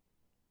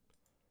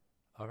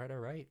 All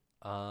right.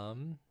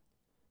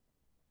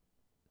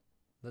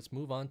 Let's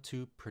move on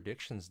to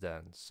predictions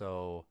then.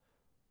 So,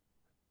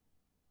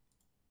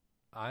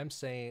 I'm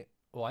saying,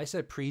 well, I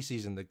said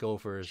preseason the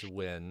Gophers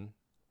win.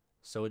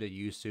 So did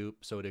you,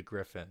 Soup. So did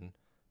Griffin.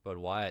 But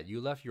Wyatt, you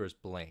left yours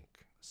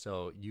blank.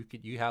 So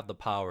you have the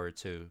power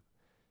to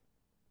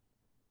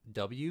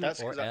W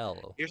or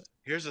L.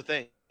 Here's the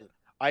thing.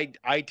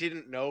 I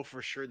didn't know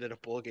for sure that a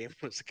bowl game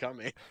was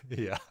coming.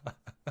 Yeah.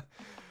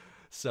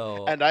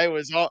 So And I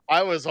was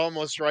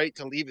almost right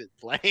to leave it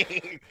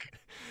blank.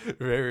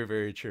 very,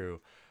 very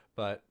true.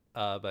 But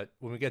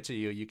when we get to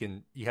you,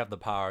 you have the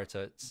power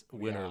to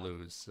win or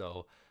lose.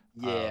 So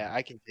yeah,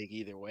 I can take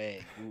either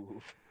way. Ooh.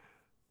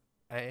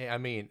 I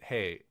mean,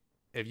 hey,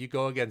 if you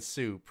go against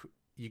Soup,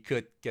 you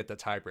could get the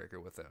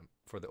tiebreaker with him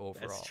for the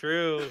overall. That's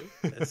true.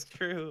 That's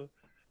true.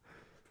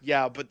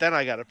 Yeah, but then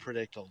I gotta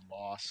predict a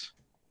loss.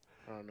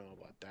 I don't know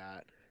about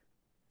that.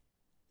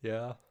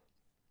 Yeah.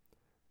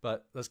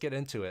 But let's get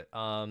into it.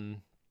 I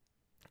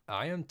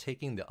am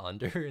taking the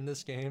under in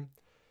this game.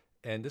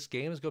 And this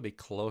game is going to be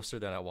closer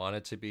than I want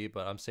it to be,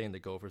 but I'm saying the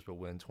Gophers will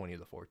win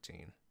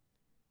 20-14.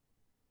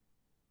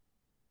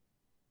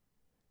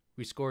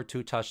 We scored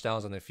 2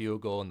 touchdowns on the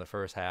field goal in the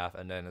first half,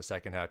 and then in the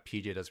second half,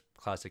 PJ does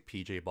classic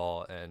PJ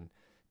ball and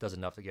does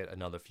enough to get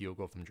another field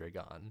goal from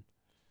Dragon.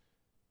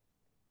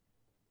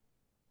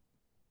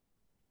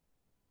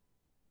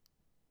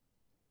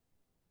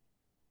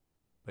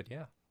 But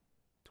yeah,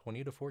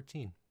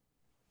 20-14.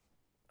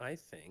 I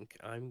think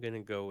I'm going to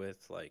go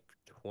with like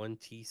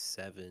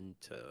 27-13.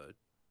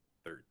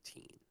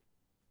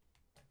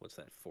 What's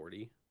that,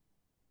 40?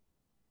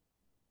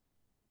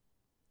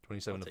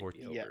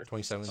 27-14. Yeah.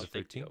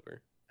 27-13.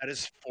 Over. That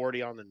is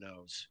 40 on the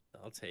nose.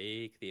 I'll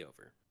take the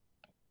over.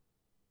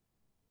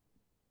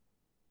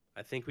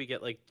 I think we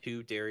get like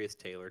 2 Darius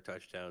Taylor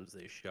touchdowns.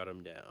 They shut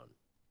him down.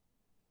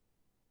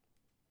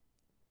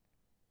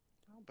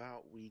 How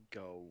about we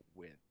go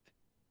with,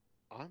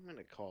 I'm going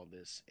to call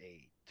this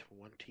a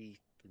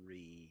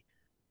 23-14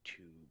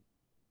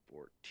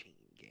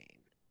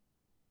 game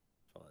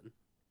Fun.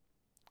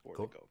 for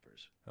Cool. the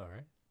Gophers. All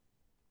right.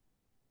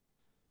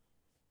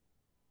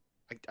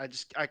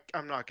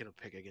 I'm not going to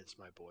pick against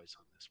my boys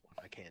on this one.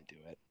 I can't do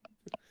it.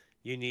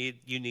 You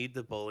need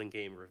the bowling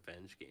game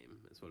revenge game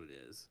is what it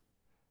is.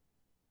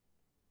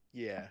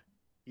 Yeah.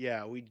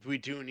 Yeah, we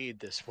do need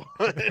this one.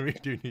 We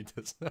do need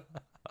this.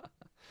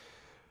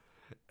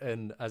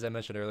 And as I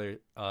mentioned earlier,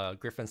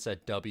 Griffin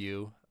said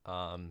W,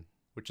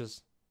 which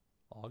is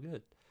all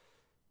good.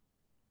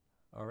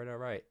 All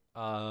right.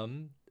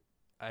 And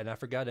I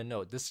forgot to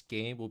note, this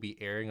game will be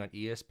airing on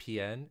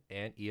ESPN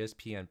and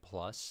ESPN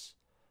Plus,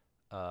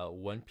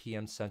 1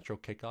 p.m. Central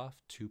kickoff,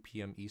 2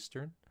 p.m.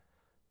 Eastern.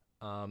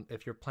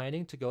 If you're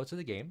planning to go to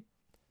the game,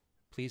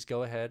 please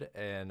go ahead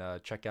and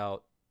check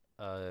out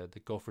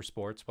the Gopher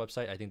Sports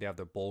website. I think they have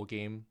their bowl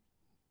game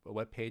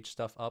webpage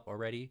stuff up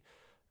already,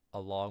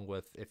 along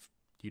with, if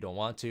you don't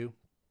want to,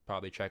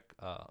 probably check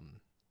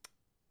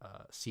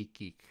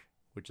SeatGeek,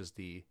 which is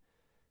the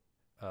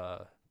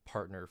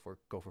partner for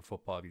Gopher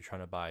football if you're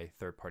trying to buy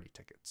third-party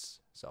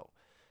tickets. So,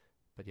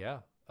 but yeah,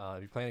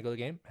 if you're planning to go to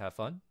the game, have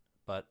fun.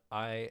 But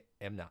I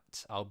am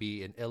not. I'll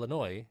be in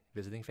Illinois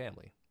visiting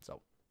family.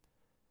 So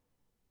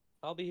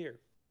I'll be here.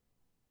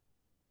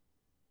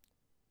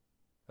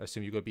 I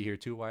assume you're going to be here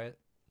too, Wyatt?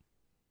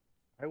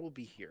 I will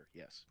be here.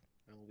 Yes.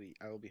 I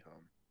will be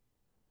home.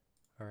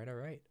 All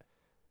right.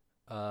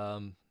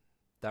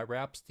 That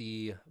wraps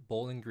the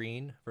Bowling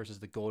Green versus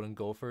the Golden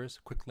Gophers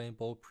Quick Lane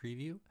Bowl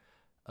preview.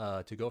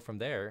 To go from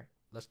there,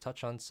 let's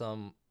touch on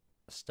some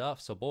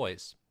stuff. So,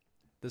 boys,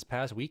 this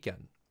past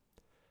weekend,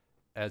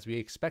 as we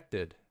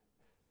expected,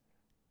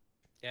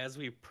 As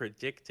we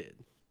predicted.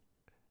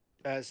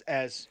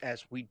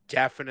 as we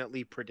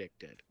definitely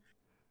predicted.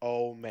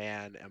 Oh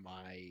man, am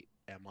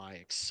I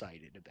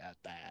excited about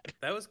that?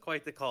 That was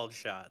quite the called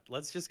shot.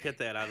 Let's just get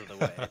that out of the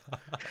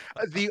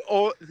way.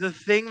 The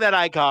thing that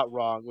I got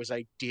wrong was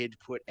I did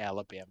put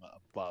Alabama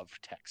above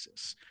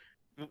Texas,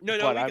 No,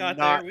 but we I'm got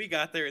there. not We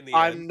got there in the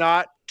end. I'm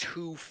not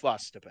too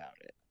fussed about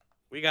it.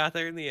 We got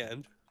there in the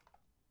end.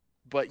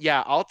 But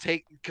yeah, I'll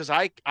take because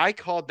I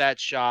called that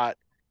shot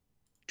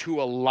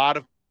to a lot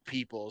of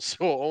people. So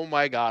oh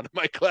my god, am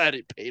I glad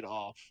it paid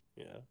off.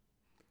 Yeah.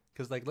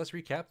 Because like, let's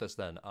recap this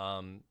then.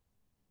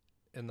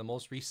 In the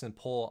most recent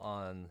poll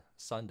on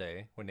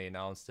Sunday when they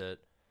announced it,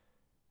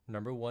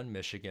 number 1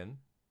 Michigan,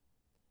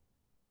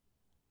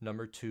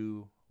 number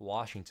 2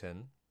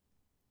 Washington.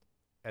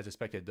 As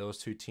expected, those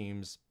two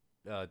teams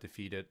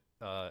defeated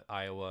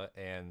Iowa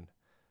and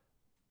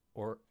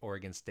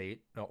Oregon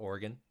State. No,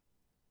 Oregon.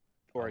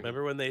 Oregon.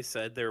 Remember when they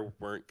said there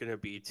weren't going to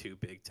be 2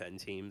 Big Ten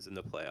teams in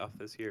the playoff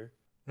this year?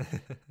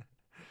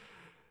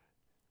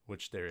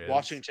 Which there is.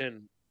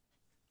 Washington,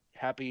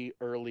 happy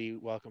early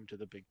welcome to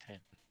the Big Ten.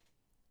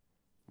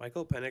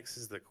 Michael Penix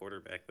is the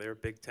quarterback. They're a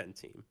Big Ten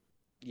team.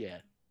 Yeah.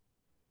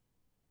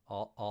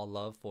 All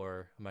love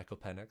for Michael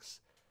Penix.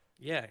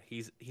 Yeah,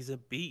 he's a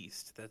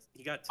beast.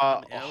 He got A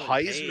Tom Allen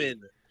Heisman paid.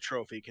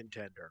 Trophy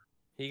contender.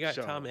 He got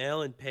So- Tom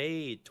Allen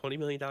paid $20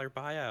 million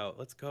buyout.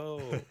 Let's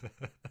go.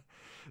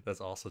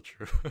 That's also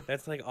true.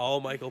 That's like all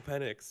Michael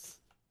Penix.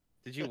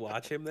 Did you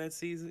watch him that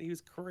season? He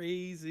was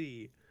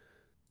crazy.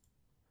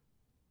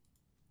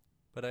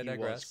 But I He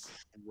digress.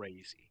 was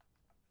crazy.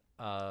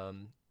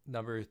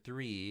 Number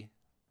 3,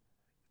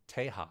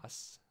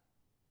 Tejas.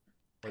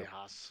 Wait,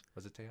 Tejas.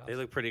 was it Tejas? They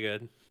look pretty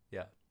good.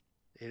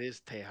 It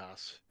is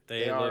Tejas.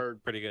 They They look are-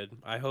 pretty good.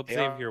 I hope they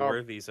Xavier are-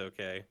 Worthy's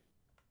okay.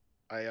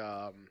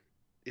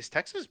 Is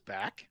Texas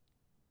back?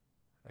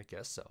 I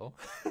guess so.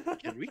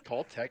 Can we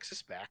call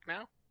Texas back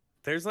now?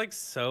 There's like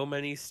so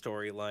many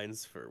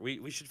storylines for.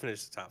 We should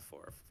finish the top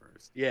 4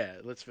 first. Yeah,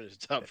 let's finish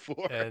the top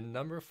 4. And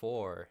number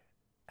 4,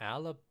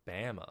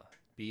 Alabama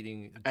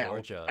beating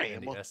Georgia in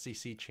Alabama. the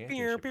SEC Pew,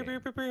 championship pew, pew,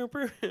 game. pew,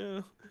 pew,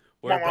 pew.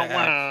 We're Wah, wah,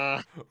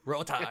 back. wah.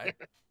 Roll Tide.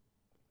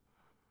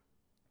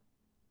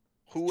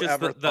 Just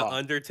Whoever the thought?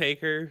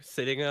 Undertaker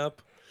sitting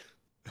up.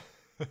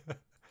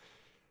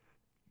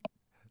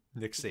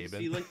 Nick Did you Saban.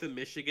 see like the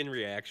Michigan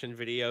reaction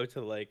video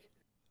to like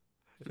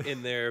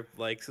in their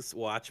like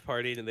watch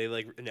party, and they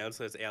like announced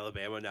that it's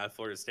Alabama, not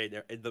Florida State.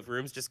 And the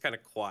room's just kind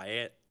of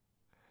quiet.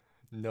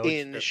 No.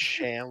 In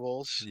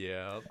shambles.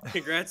 Yeah.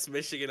 Congrats,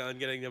 Michigan, on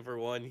getting number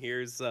 1.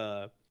 Here's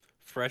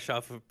fresh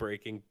off of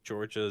breaking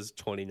Georgia's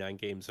 29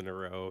 games in a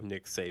row,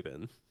 Nick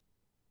Saban.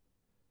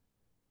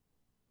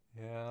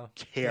 Yeah.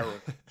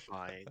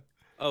 Terrifying.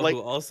 Oh, Like,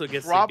 who also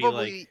gets to be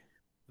Probably like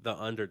the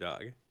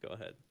underdog. Go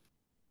ahead.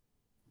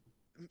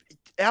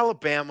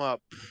 Alabama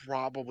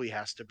probably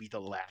has to be the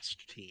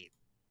last team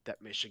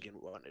that Michigan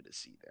wanted to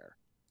see there.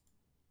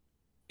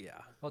 Yeah.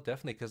 Well,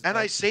 definitely because. And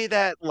I say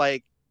that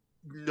like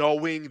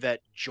knowing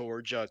that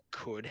Georgia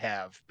could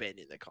have been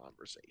in the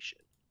conversation.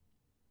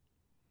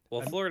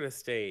 Well, I'm- Florida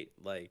State,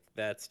 like,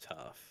 that's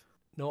tough.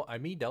 No, I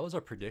mean that was our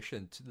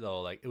prediction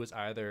though. Like it was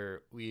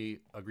either we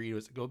agreed it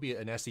was going to be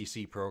an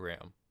SEC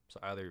program,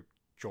 so either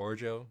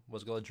Georgia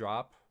was going to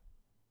drop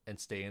and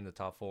stay in the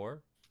top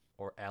 4,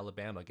 or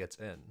Alabama gets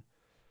in.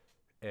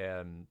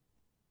 And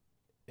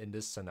in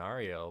this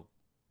scenario,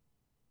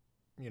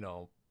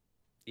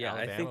 Yeah, I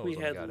Alabama think we was the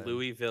one had that got in.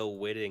 Louisville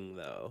winning,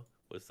 though,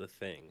 was the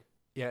thing.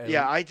 Yeah,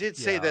 Yeah, I did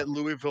say yeah. that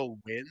Louisville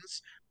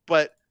wins,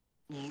 but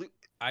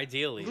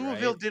Ideally,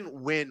 Louisville right? didn't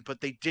win, but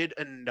they did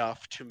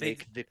enough to They-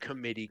 make the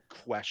committee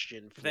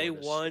question. They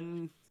Florida State.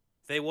 won.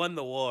 They won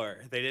the war.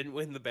 They didn't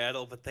win the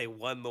battle, but they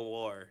won the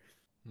war.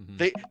 Mhm.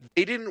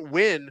 They didn't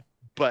win,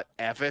 but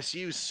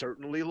FSU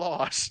certainly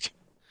lost.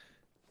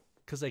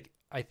 Because like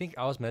I think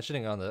I was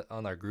mentioning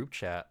on our group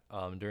chat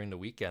during the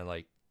weekend,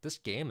 like this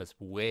game is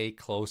way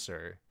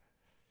closer.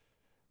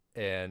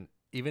 And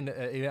even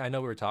I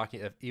know we were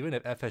talking, even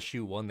if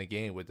FSU won the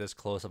game with this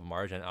close of a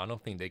margin, I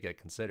don't think they get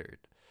considered.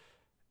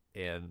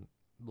 And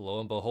lo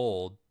and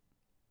behold,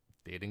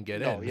 they didn't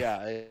get No, in.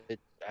 yeah,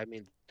 I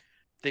mean,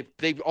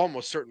 they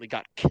almost certainly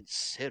got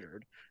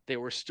considered. They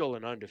were still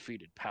an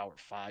undefeated Power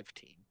 5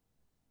 team.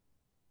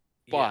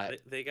 Yeah,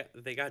 But-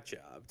 they got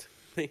jobbed.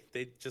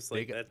 They just They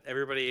like got- that.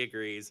 Everybody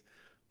agrees,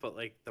 but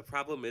like the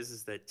problem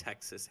is that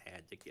Texas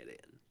had to get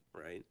in,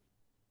 right?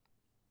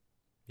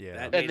 Yeah.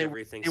 That And made they,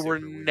 everything they were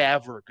super weird.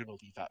 never going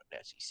to leave out an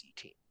SEC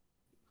team.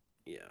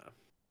 Yeah.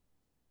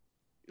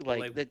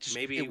 Like, that just,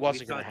 maybe it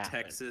wasn't we going thought to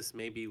happen. Texas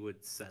maybe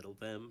would settle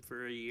them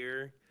for a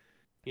year,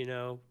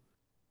 But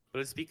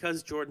it's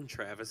because Jordan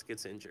Travis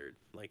gets injured,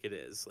 like it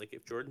is. Like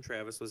if Jordan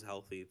Travis was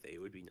healthy, they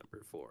would be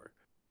number 4.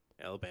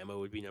 Alabama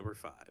would be number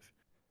 5.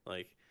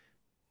 Like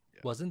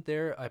Wasn't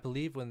there, I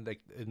believe, when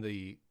in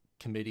the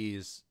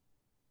committee's,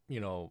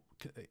 in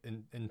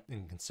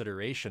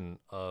consideration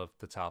of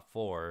the top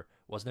 4,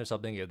 wasn't there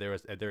something if they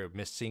were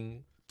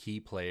missing key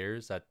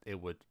players that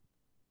it would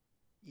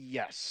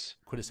Yes,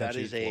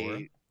 quintessentially floor?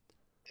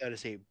 that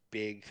is a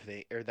big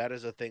thing, or that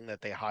is a thing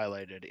that they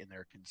highlighted in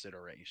their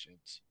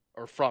considerations.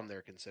 or from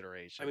their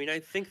consideration. I mean, I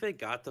think they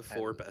got the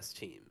 4 And- best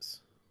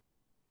teams.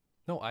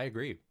 No, I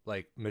agree.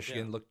 Like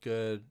Michigan looked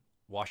good.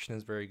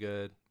 Washington's very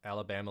good.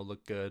 Alabama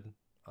looked good.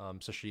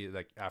 Especially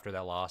like after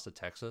that loss to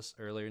Texas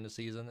earlier in the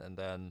season, and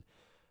then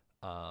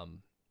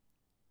um,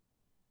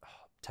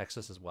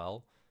 Texas as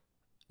well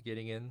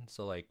getting in.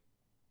 So like,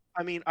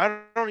 I mean,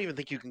 I don't even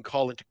think you can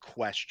call into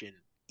question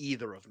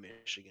either of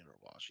Michigan or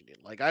Washington.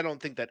 Like, I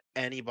don't think that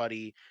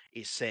anybody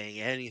is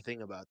saying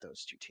anything about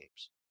those two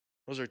teams.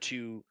 Those are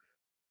two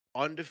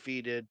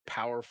undefeated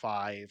Power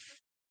Five,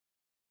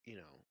 you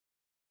know,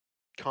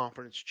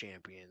 conference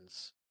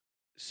champions.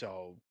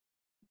 So,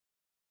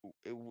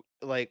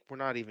 like, we're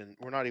not even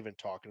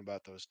talking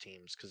about those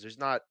teams because there's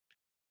not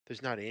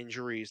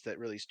injuries that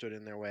really stood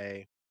in their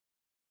way.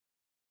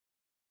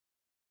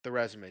 The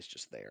resume is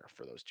just there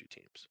for those two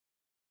teams.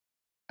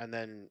 And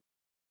then,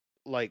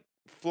 like,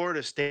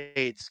 Florida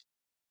State's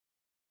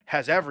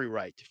has every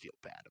right to feel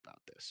bad about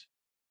this,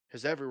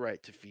 has every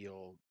right to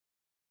feel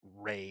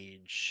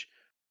rage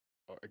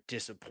or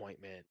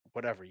disappointment,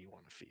 whatever you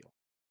want to feel.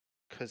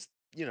 Because,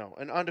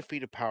 an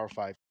undefeated Power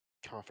Five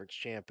conference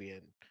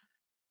champion,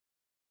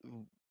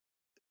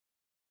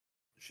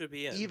 Should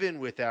be in. even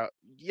without,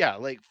 yeah,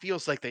 like,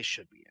 feels like they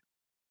should be in.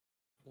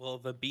 Well,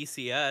 the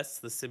BCS,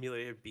 the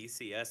simulated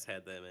BCS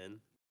had them in.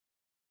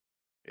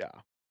 Yeah.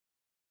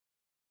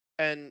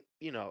 And,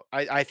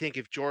 I think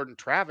if Jordan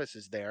Travis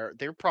is there,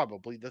 they're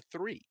probably the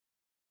 3.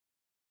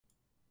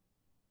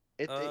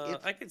 It's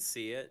I could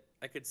see it.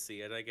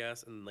 I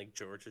guess. And like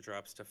Georgia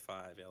drops to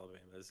 5,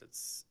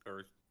 Alabama's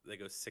or they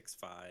go 6-5,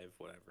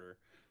 whatever.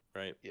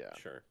 Right? Yeah.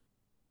 Sure.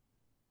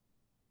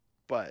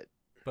 but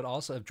but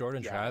also if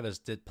Jordan Yeah. Travis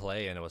did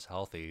play and it was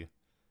healthy,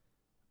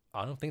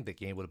 I don't think the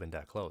game would have been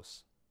that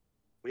close.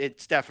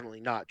 it's definitely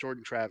not.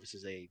 Jordan Travis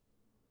is a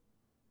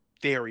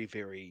very,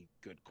 very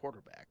good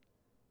quarterback,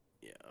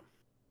 Yeah.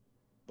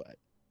 but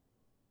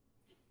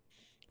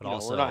But we're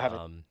also, not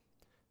having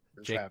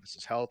Jake- Travis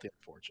is healthy,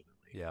 unfortunately.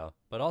 yeah.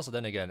 But also,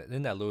 then again,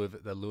 in that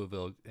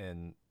Louisville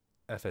and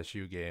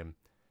FSU game,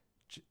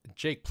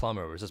 Jake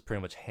Plummer was just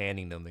pretty much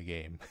handing them the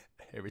game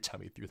every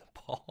time he threw the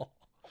ball.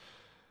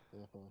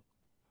 Mm-hmm.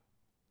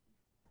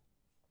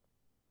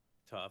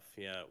 Tough.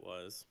 Yeah, it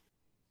was.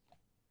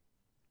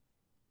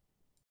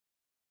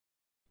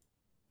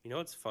 You know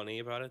what's funny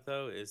about it,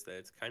 though, is that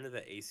it's kind of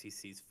the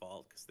ACC's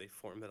fault because they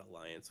formed that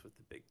alliance with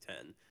the Big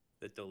Ten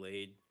that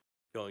delayed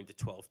going to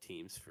 12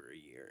 teams for a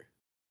year.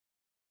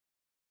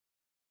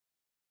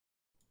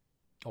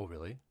 Oh,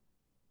 really?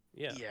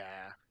 Yeah.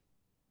 Yeah.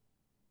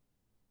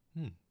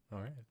 All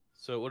right.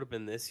 So it would have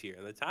been this year.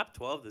 And the top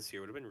 12 this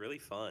year would have been really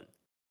fun.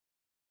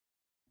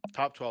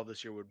 Top 12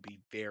 this year would be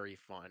very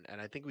fun, and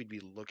I think we'd be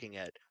looking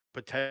at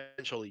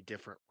potentially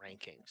different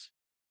rankings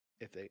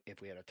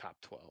if we had a top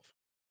 12.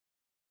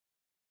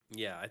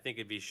 Yeah, I think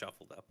it'd be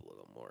shuffled up a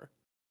little more.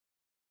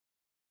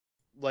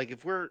 Like,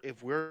 if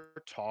we're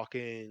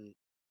talking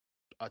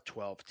a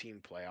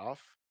 12-team playoff,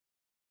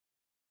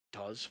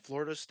 does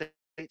Florida State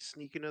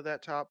sneak into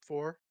that top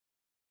 4?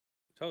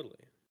 Totally.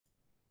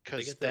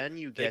 Because then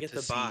you They get to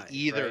the see bye,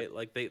 either right?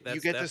 Like that's,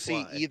 you get to that's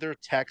see why. either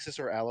Texas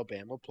or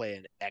Alabama play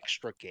an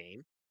extra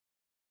game.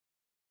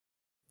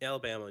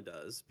 Alabama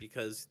does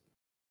because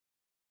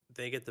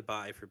they get the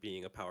bye for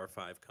being a Power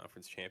 5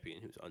 conference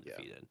champion who's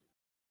undefeated.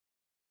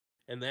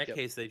 In that Yep.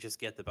 case, they just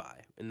get the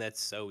bye, and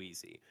that's so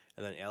easy.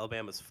 And then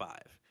Alabama's 5,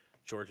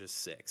 Georgia's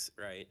 6,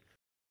 right?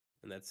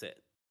 And that's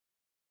it.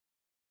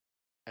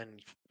 And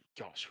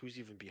gosh, who's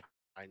even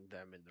behind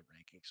them in the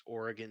rankings?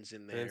 Oregon's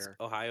in And it's there.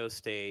 Ohio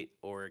State,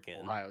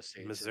 Oregon, Ohio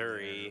State's in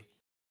Missouri,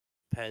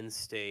 Penn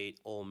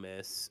State, Ole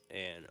Miss,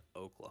 and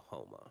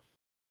Oklahoma.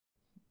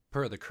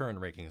 Per the current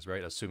rankings,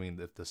 right? Assuming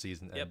that the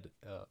season Yep.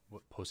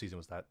 what postseason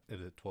was that? Is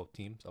it 12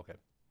 teams? Okay.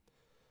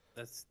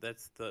 That's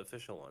the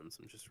official ones.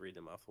 I'm just reading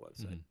them off the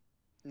website. Mhm.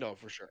 No,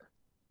 for sure.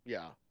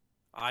 Yeah.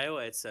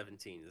 Iowa at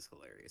 17 is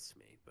hilarious to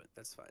me, but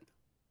that's fine.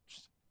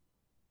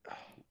 Oh,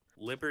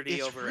 Liberty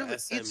It's over really-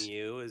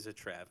 SMU is a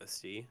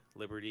travesty.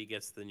 Liberty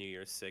gets the New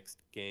Year's 6th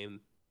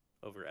game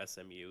over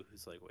SMU,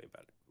 who's like way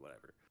better.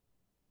 Whatever.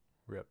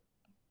 Rip.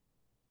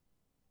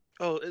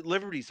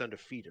 Liberty's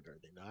undefeated, are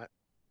they not?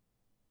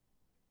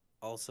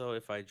 Also,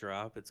 if I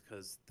drop, it's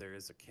because there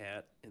is a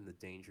cat in the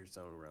danger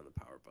zone around the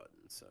power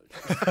button. So,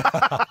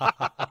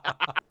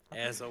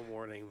 as a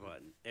warning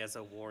button, as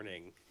a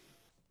warning,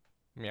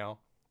 Meow.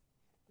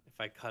 if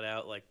I cut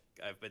out like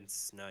I've been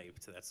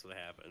sniped, that's what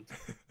happened.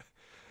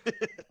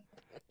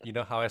 You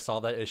know how I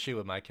solved that issue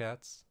with my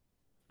cats?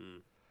 Hmm.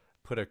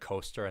 Put a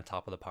coaster on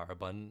top of the power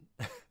button.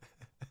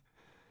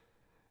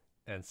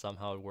 And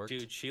somehow it worked.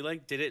 Dude, she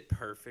like did it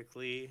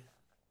perfectly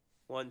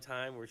one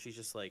time where she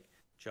just like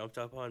jumped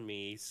up on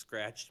me,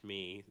 scratched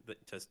me,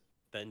 just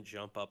then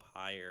jump up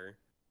higher,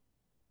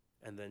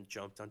 and then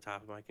jumped on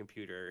top of my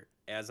computer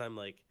as I'm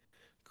like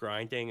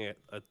grinding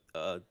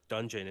a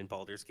dungeon in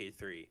Baldur's Gate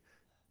 3.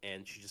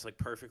 And she just like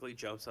perfectly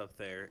jumps up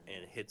there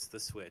and hits the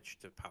switch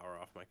to power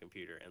off my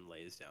computer and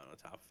lays down on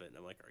top of it. And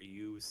I'm like, are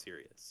you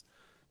serious?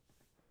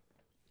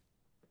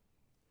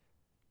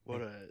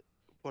 What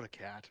a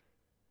cat.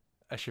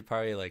 I should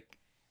probably like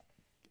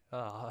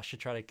I should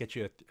try to get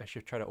you. I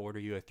should try to order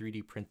you a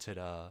 3D printed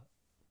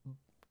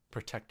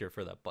protector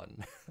for that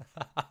button.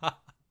 But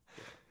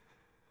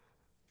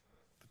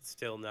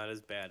still not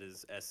as bad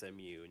as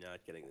SMU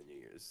not getting the New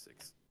Year's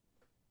Six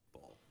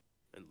Bowl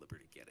and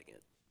Liberty getting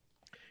it.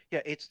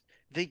 Yeah,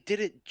 they did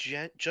it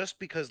just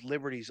because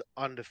Liberty's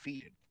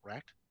undefeated,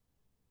 correct?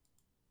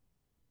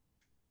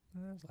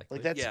 It's Like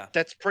likely. Yeah.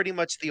 that's pretty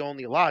much the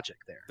only logic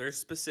there. They're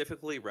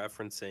specifically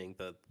referencing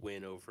the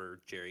win over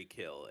Jerry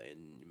Kill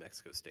in New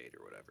Mexico State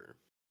or whatever.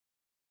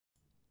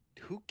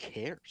 Who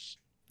cares?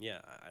 Yeah,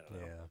 I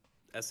don't know.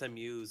 Yeah.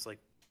 SMU's like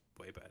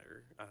way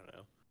better. I don't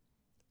know.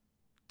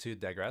 To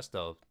digress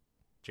though,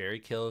 Jerry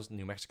kills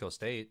New Mexico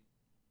State.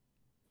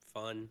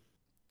 Fun.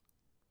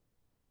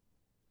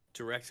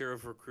 Director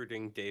of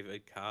recruiting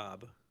David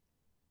Cobb.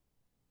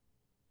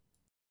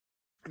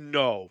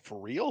 No, for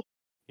real?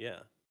 Yeah.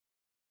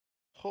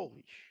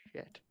 Holy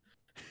shit.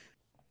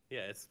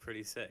 Yeah, it's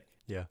pretty sick.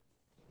 Yeah.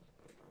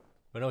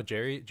 But no,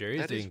 Jerry's That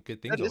is- doing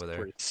good things That is over there.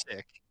 pretty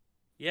sick.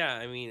 Yeah,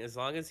 I mean, as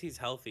long as he's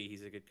healthy,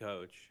 he's a good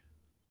coach.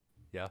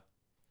 Yeah.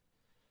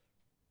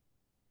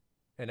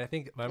 And I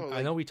think I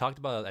like- know we talked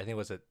about. I think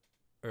was it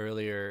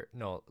earlier?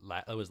 No,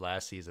 it was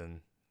last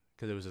season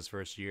because it was his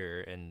first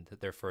year and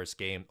their first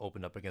game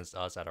opened up against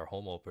us at our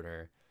home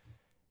opener.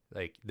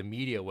 Like the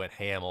media went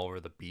ham over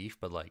the beef,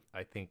 but like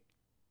I think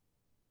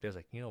they was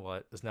like, you know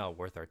what, it's not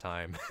worth our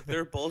time.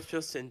 They're both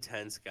just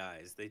intense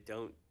guys. They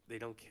don't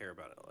care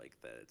about it like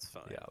that. It's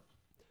fine. Yeah.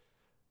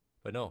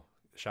 But no,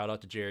 shout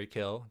out to Jerry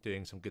Kill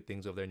doing some good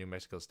things over there in New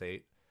Mexico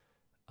State.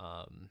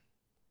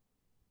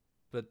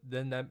 But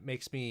then that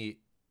makes me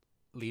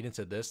lead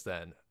into this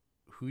then.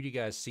 Who do you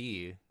guys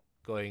see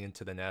going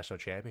into the national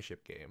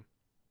championship game?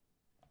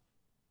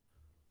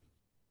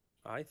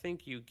 I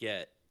think you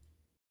get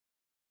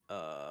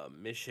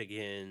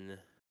Michigan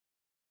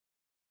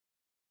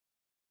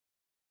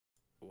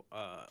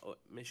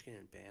Michigan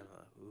and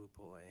Bama. Ooh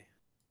boy.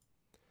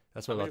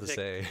 That's what I'm about to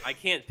say. I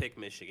can't pick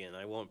Michigan.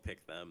 I won't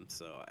pick them.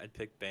 So I'd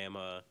pick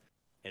Bama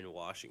and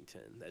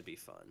Washington. That'd be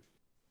fun.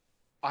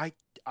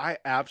 I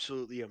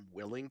absolutely am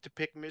willing to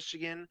pick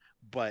Michigan,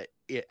 but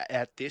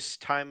at this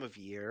time of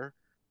year,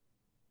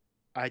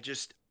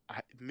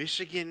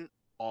 Michigan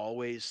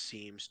always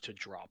seems to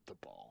drop the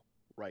ball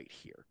right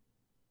here,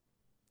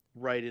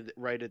 right in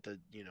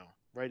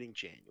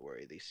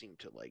January. They seem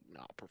to like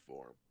not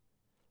perform.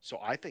 So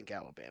I think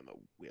Alabama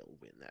will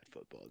win that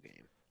football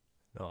game.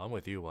 No, I'm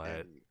with you,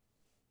 Wyatt. And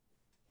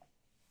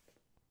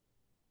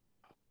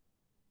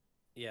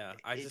Yeah,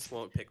 I just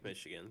won't pick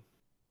Michigan.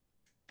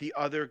 the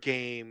other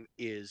game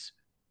is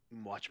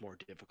much more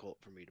difficult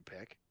for me to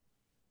pick.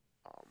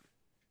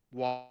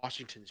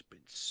 Washington's been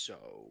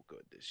so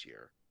good this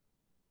year,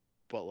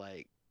 but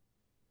like,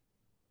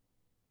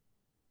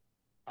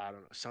 I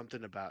don't know,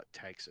 something about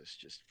Texas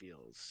just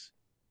feels.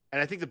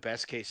 And I think the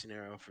best case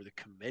scenario for the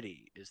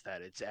committee is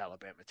that it's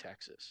Alabama,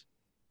 Texas.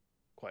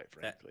 Quite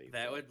frankly,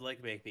 That would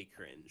like make me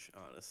cringe,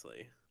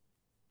 honestly.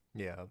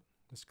 Yeah,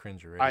 it's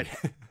cringe already.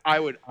 I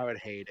would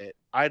hate it.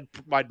 I'd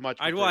much. I'd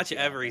prefer to watch see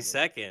every Alabama.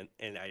 second,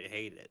 and I'd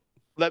hate it.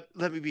 Let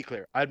me be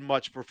clear. I'd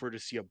much prefer to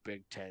see a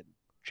Big Ten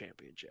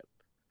championship.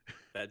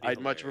 That'd be I'd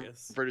much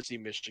hilarious. prefer to see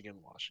Michigan,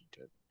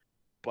 Washington.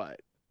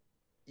 But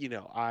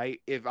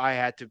if I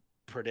had to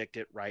predict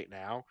it right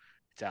now,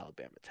 it's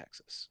Alabama,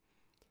 Texas,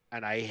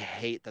 and I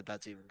hate that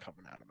that's even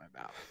coming out of my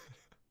mouth.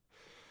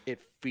 It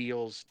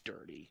feels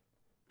dirty.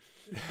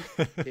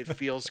 It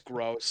feels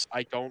gross.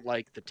 I don't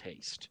like the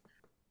taste.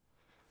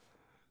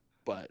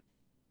 But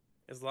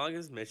As long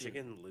as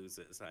Michigan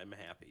loses, I'm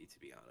happy, to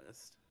be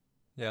honest.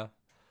 Yeah.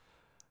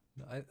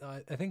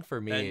 I think for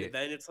me,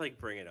 Then it's like,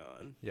 bring it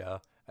on. yeah,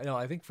 I know.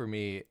 I think for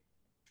me,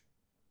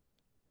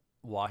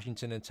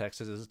 Washington and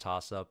Texas is a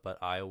toss up,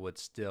 but I would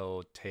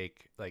still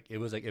take like if it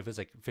was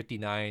like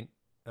 51,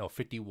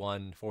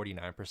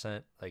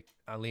 49%. Like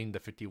I lean the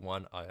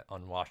 51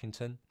 on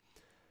Washington.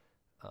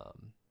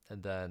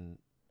 And then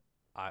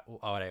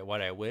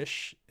what I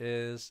wish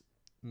is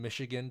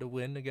Michigan to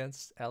win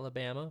against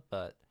Alabama,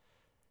 but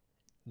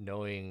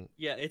knowing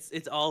Yeah,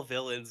 it's all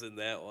villains in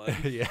that one.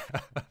 yeah,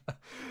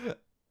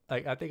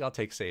 I think I'll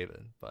take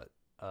Saban, but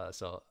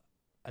so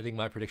I think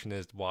my prediction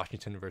is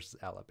Washington versus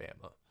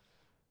Alabama,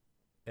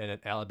 and then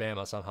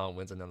Alabama somehow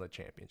wins another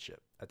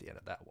championship at the end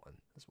of that one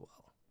as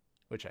well,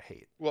 which I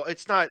hate. well,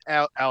 it's not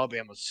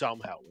Alabama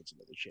somehow wins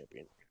another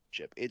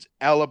championship. It's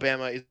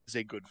Alabama is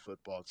a good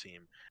football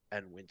team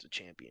and wins a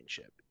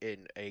championship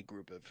in a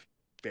group of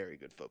very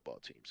good football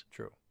teams.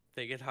 True.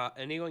 They get hot.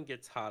 Anyone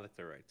gets hot at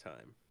the right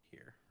time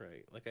here,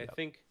 right? Like I Yep.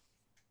 think,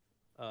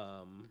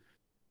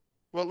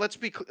 Well, let's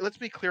be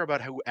clear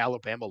about who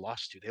Alabama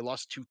lost to. They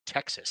lost to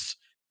Texas,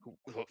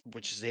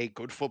 which is a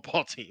good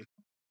football team.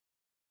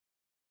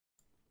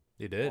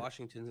 They did.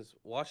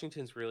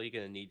 Washington's really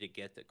gonna need to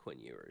get to Quinn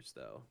Ewers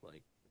though.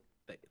 Like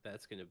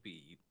that's gonna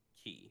be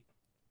key.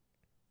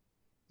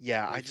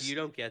 Yeah, If you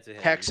don't get to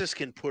him, Texas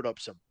can put up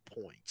some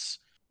points,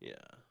 Yeah,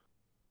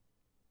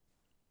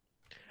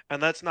 and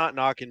that's not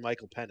knocking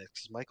Michael Penix,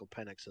 because Michael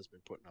Penix has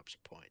been putting up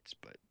some points,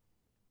 but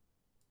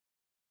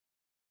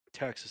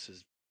Texas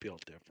is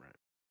built different.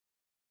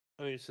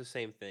 I mean, it's the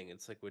same thing.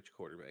 It's like which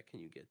quarterback can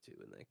you get to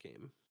in that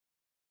game?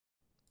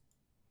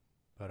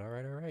 But all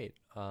right.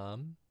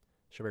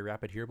 Should we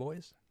wrap it here,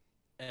 boys?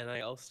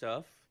 NIL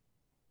stuff.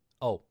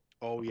 Oh,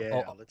 Oh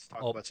yeah, oh, let's talk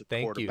oh! about some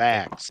Thank you,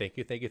 quarterbacks.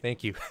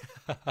 thank you.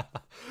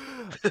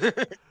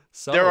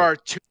 So There are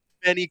too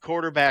many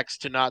quarterbacks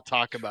to not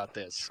talk about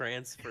this.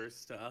 Transfer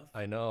stuff.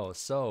 I know.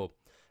 So,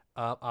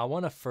 I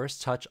want to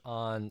first touch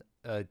on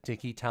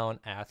Dinkytown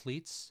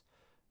Athletes.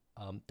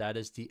 That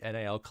is the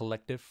NIL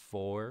collective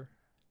for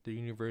the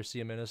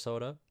University of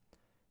Minnesota,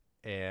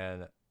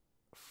 and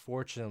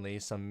fortunately,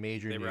 some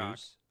major They rock.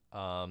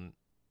 news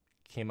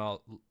came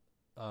out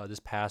this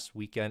past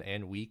weekend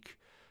and week.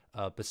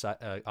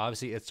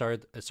 Obviously, it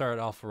started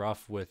off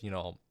rough with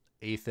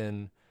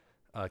Ethan,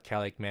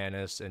 Calic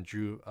Manis, and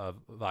Drew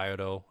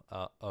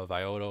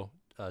Vioto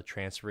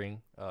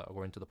transferring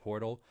according to the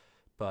portal,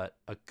 but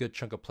a good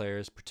chunk of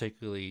players,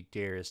 particularly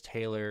Darius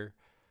Taylor,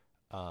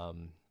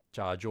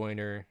 Jaw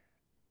Joyner,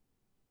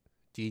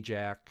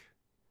 D-Jack,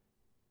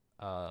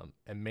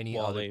 and many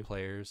other Wally.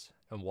 players,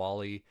 and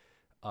Wally,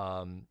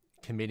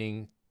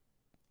 committing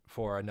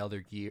for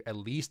another year, at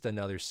least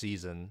another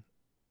season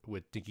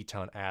with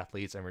Dinkytown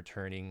Athletes, and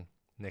returning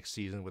next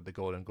season with the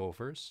Golden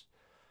Gophers.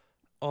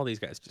 All these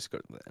guys just go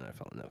to the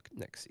NFL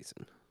next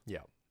season. Yeah,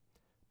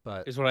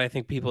 but Is what I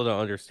think people don't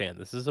understand.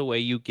 This is a way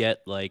you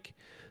get like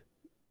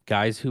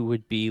guys who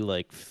would be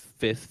like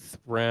 5th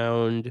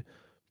round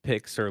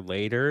picks or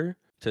later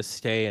to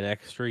stay an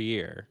extra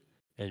year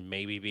and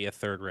maybe be a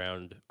 3rd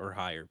round or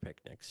higher pick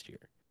next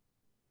year.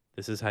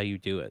 This is how you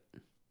do it.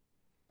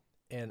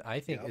 And I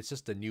think Yep. it's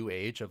just the new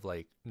age of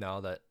like now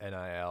that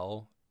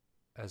NIL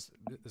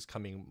is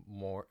coming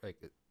more like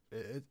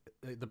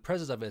the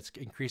presence of it's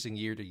increasing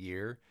year to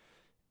year,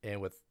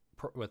 and with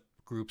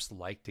groups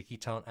like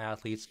Dinkytown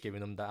Athletes giving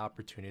them the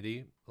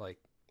opportunity, like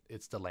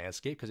it's the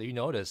landscape. Because you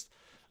noticed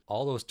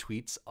all those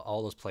tweets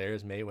all those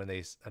players made when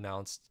they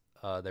announced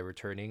they're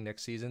returning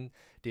next season,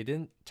 they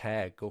didn't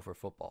tag Gopher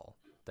Football,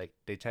 like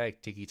they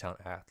tagged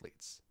Dinkytown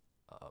Athletes,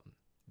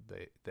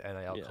 the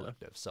NIL Yeah.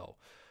 collective. So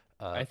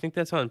I think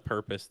that's on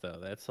purpose though.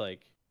 That's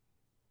like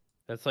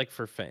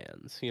for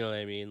fans. You know what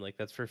I mean? Like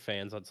that's for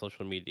fans on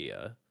social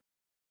media.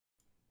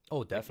 oh,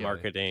 Like definitely.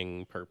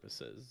 marketing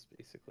purposes,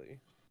 basically.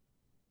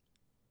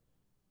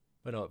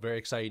 But no, very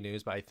exciting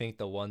news. But I think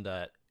the one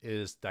that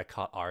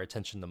caught our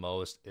attention the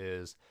most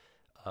is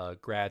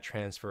grad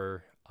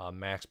transfer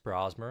Max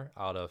Brosmer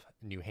out of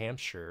New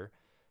Hampshire.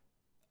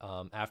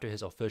 After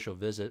his official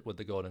visit with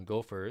the Golden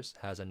Gophers,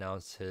 has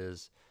announced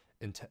his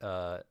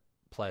verbal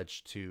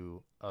pledge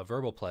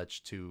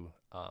to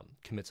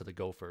commit to the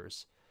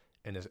Gophers,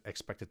 and is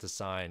expected to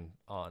sign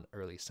on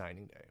early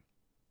signing day.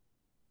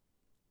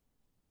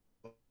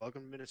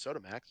 Welcome to Minnesota,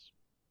 Max.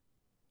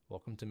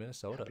 Welcome to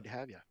Minnesota. Happy to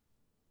have you.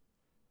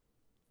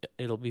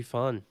 It'll be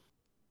fun.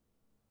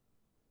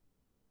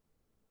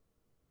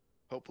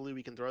 Hopefully,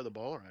 we can throw the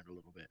ball around a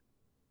little bit.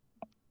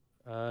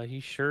 He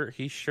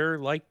sure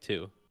like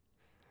to.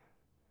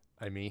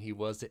 I mean, he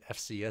was the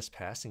FCS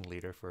passing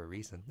leader for a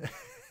reason.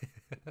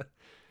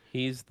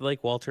 He's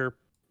like Walter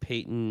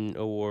Payton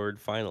Award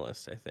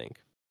finalist, I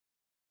think.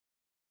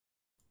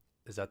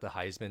 Is that the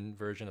Heisman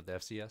version of the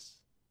FCS?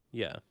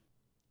 Yeah. I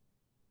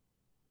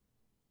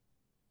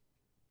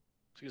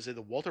was gonna say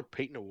the Walter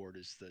Payton Award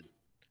is the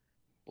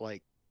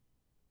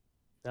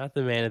Not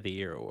the Man of the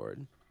Year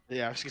award.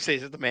 Yeah, I was gonna say,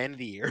 is it the Man of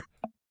the Year?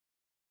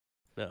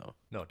 No.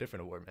 No,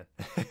 different award, man.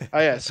 Oh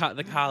yes,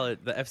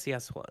 The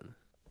FCS one.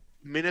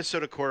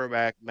 Minnesota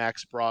quarterback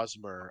Max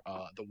Brosmer,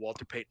 the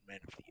Walter Payton Man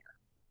of the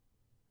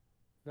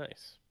Year.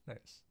 Nice.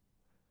 Nice.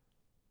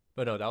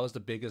 But no, that was the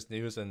biggest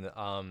news, and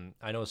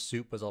I know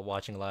Soup was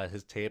watching a lot of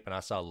his tape, and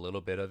I saw a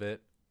little bit of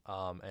it.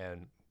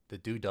 And the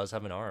dude does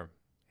have an arm;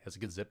 he has a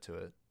good zip to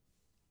it.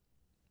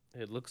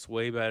 It looks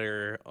way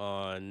better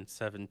on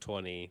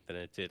 720 than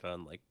it did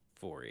on like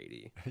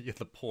 480. Yeah,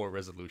 the poor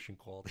resolution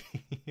quality.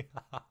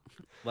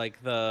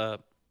 Like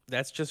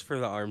that's just for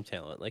the arm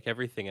talent. Like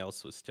everything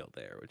else was still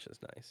there, which is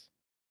nice.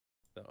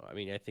 So I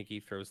mean, I think he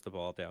throws the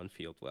ball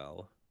downfield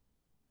well.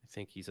 I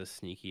think he's a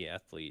sneaky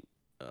athlete.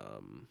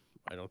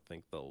 I don't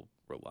think they'll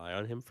rely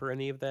on him for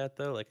any of that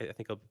though. Like I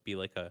think he'll be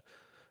like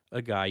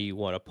a guy you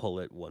want to pull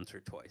it once or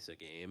twice a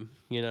game,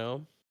 you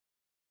know?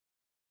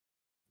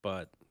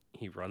 But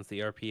he runs the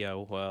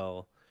RPO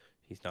well.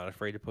 He's not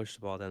afraid to push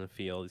the ball down the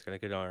field. He's got a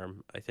good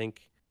arm. I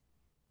think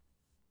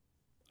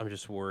I'm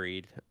just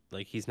worried.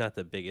 Like he's not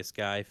the biggest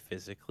guy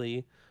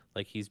physically.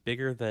 Like he's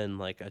bigger than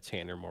like a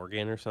Tanner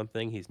Morgan or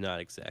something. He's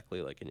not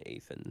exactly like an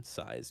Ethan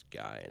sized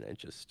guy, and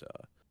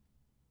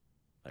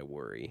I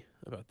worry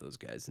about those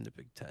guys in the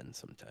Big Ten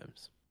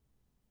sometimes.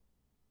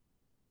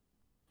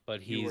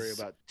 But You worry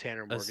about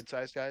Tanner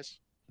Morgan-sized guys?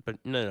 But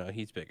no,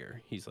 he's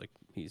bigger. He's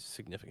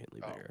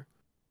significantly Oh. bigger.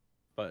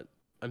 But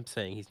I'm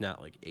saying he's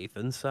not like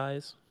Ethan's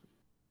size.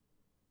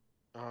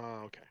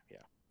 Oh, okay, yeah.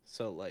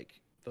 So like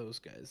those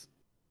guys,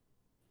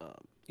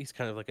 he's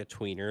kind of like a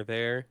tweener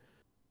there,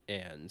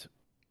 and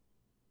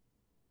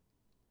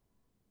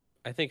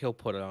I think he'll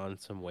put on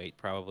some weight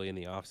probably in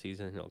the off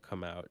season. He'll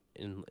come out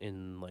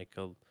in like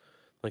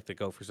the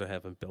Gophers will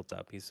have him built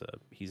up. He's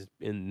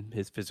in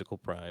his physical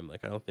prime.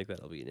 Like I don't think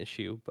that'll be an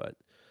issue, but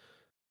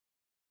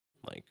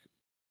like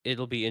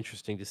it'll be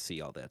interesting to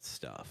see all that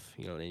stuff.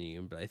 You know what I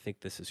mean? But I think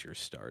this is your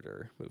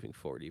starter moving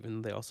forward.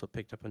 Even they also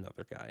picked up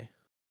another guy.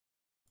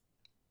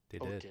 They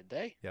Oh, did. did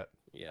they? Yep.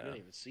 I Yeah. didn't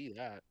even see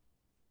that.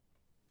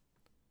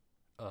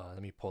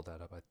 Let me pull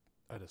that up.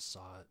 I just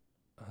saw it.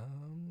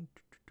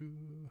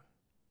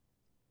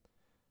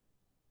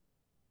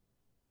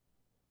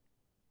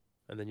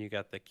 And then you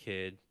got the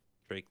kid,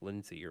 Drake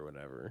Lindsay or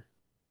whatever.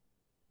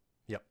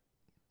 Yep.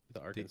 The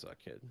Arkansas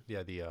kid.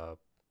 Yeah, The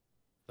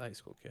high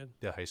school kid.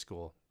 the high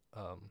school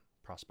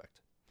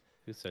prospect.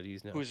 Who said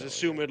he's now Who's going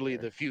assumedly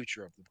over there. the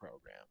future of the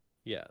program.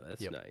 Yeah,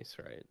 that's Yep. nice,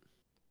 right?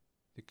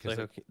 Because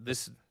Like, okay,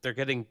 they're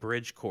getting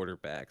bridge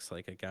quarterbacks,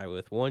 like a guy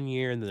with 1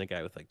 year and then a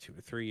guy with like 2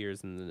 or 3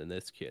 years and then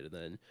this kid. And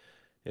then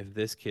if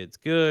this kid's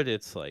good,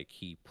 it's like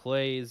he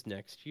plays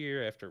next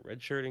year after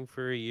redshirting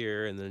for a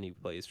year and then he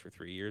plays for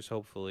 3 years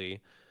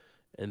hopefully.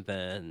 And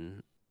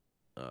then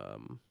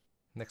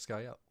next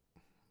guy up.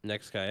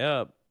 next guy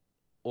up,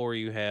 or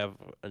you have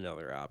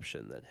another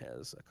option that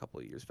has a couple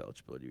of years of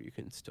eligibility where you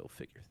can still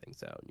figure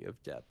things out and you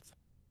have depth.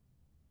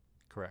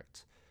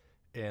 Correct.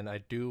 And I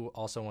do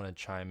also want to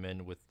chime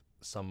in with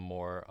some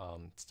more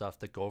stuff.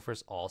 The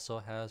Gophers also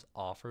has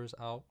offers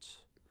out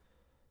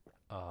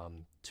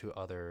to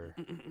other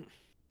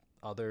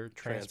transfer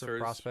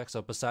Transfers. prospects.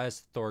 So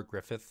besides Thor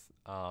Griffith,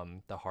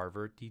 the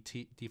Harvard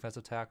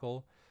defensive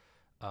tackle,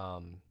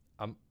 I'm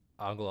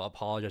gonna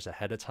apologize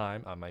ahead of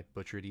time. I might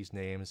butcher these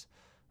names.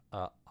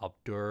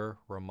 Abdur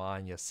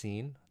Rahman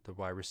Yassin, the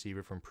wide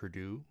receiver from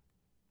Purdue,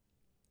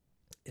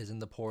 is in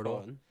the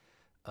portal.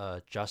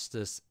 Fun.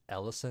 Justice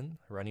Ellison,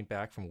 running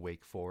back from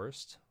Wake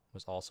Forest,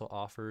 was also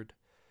offered.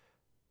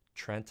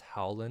 Trent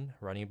Howland,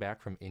 running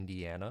back from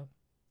Indiana.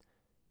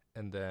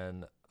 And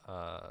then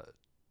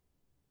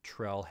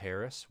Trell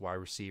Harris, wide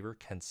receiver,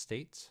 Kent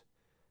State.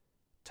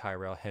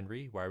 Tyrell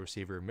Henry, wide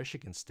receiver,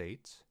 Michigan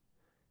State.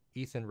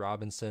 Ethan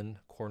Robinson,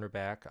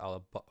 cornerback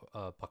out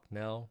of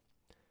Bucknell.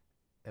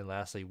 And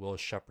lastly, Will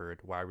Shepard,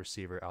 wide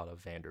receiver out of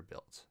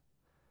Vanderbilt.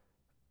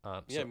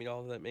 Yeah, I mean, all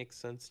of that makes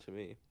sense to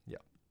me. Yeah.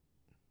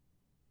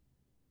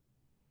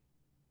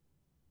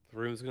 The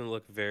room's going to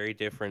look very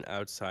different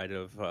outside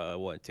of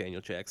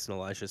Daniel Jackson,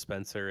 Elijah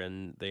Spencer,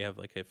 and they have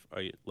like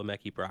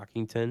Lemecki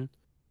Brockington.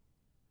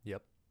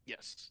 Yep.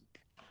 Yes.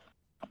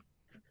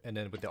 And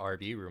then with the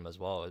RB room as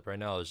well. Right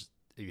now, if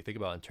you think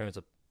about it in terms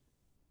of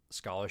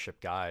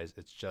scholarship guys,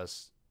 it's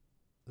just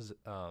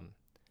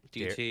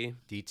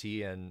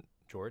DT and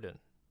Jordan,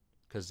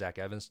 because Zach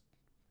Evans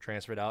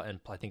transferred out, and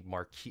I think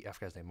I forgot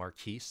his name,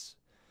 Marquise.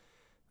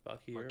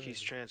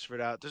 Marquise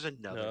transferred out. There's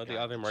another. No, the guy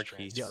other that's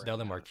Marquise. Yeah, transferring the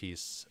other out.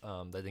 Marquise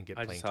that didn't get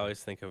I playing just time.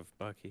 always think of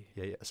Bucky.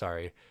 Yeah,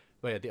 sorry.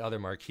 But yeah, the other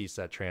Marquise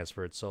that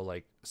transferred. So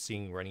like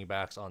seeing running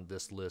backs on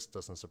this list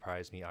doesn't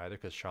surprise me either,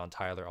 because Sean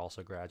Tyler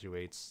also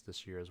graduates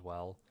this year as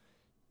well,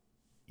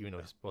 even though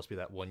he's supposed to be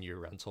that 1 year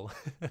rental.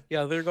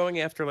 Yeah, they're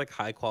going after like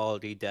high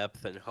quality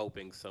depth and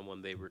hoping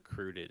someone they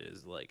recruited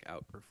is like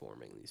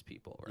outperforming these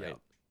people, right? Yeah,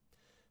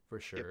 for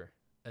sure.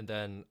 And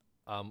then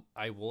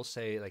I will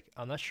say, like,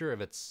 I'm not sure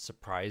if it's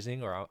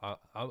surprising or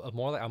I'm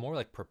more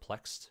like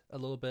perplexed a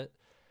little bit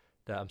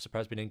that I'm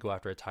surprised we didn't go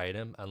after a tight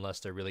end unless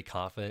they're really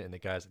confident in the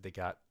guys that they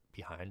got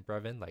behind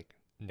Brevin, like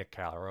Nick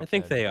Callerup. I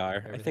think and they are. I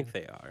everything. think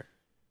they are.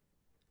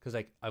 Because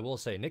like I will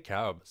say, Nick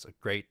Callerup is a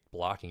great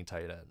blocking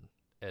tight end,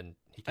 and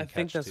he can I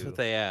think catch that's too. what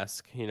they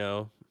ask, and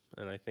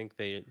I think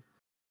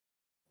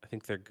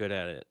they're good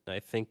at it. I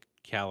think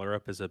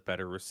Callerup is a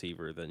better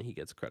receiver than he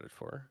gets credit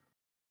for.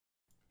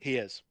 He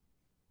is.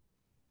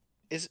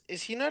 Is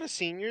he not a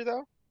senior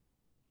though?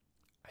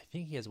 I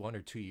think he has 1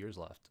 or 2 years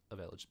left of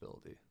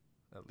eligibility,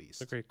 at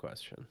least. It's a great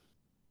question.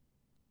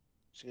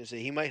 I was gonna say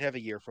he might have a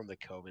year from the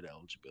COVID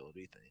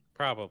eligibility thing.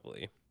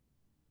 Probably.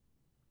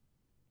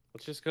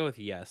 Let's just go with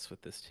yes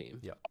with this team.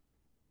 Yeah.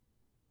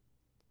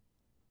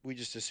 We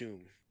just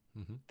assume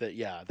Mm-hmm.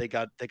 that they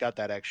got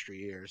that extra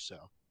year,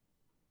 so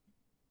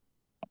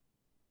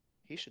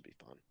he should be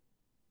fun.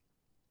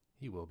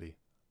 He will be,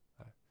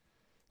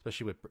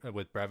 especially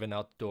with Brevin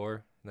out the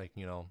door. Like,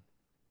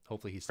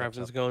 hopefully he steps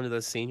Brevin's up going to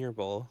the Senior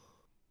Bowl.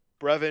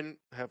 Brevin,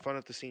 have fun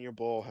at the Senior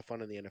Bowl. Have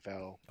fun in the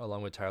NFL.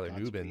 along with Tyler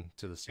Godspeed. Newbin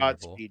to the Senior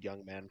Bowl. Godspeed,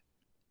 young man.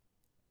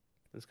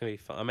 It's gonna be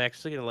fun. I'm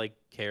actually gonna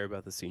care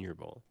about the Senior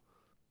Bowl.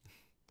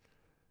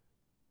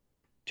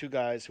 Two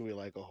guys who we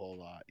like a whole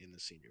lot in the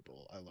Senior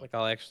Bowl. I love.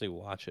 I'll actually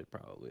watch it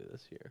probably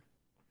this year.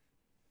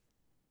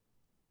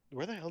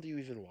 Where the hell do you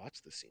even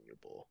watch the Senior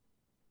Bowl?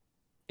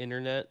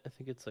 Internet. I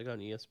think it's like on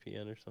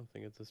ESPN or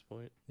something at this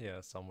point.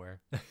 Yeah, somewhere.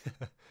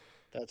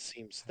 That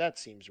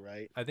seems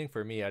right. I think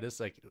for me, I just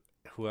like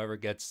whoever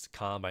gets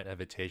combine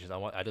invitations.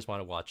 I just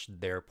want to watch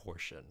their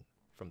portion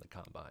from the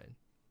combine,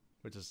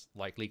 which is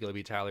likely going to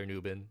be Tyler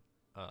Newbin,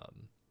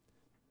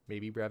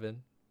 maybe Brevin,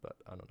 but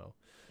I don't know.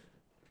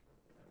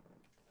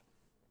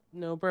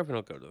 No, Brevin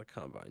will go to the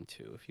combine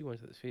too. If he went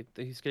to this,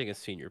 he's getting a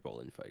Senior Bowl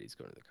invite. He's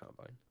going to the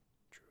combine.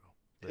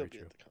 True. Very He'll be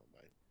true. at the combine.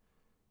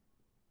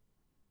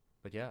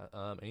 But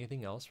yeah,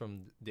 anything else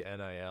from the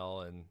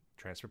NIL and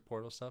transfer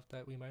portal stuff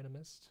that we might have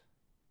missed?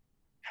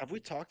 Have we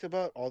talked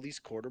about all these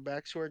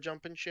quarterbacks who are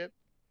jumping ship?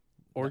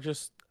 Or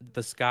just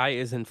the sky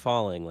isn't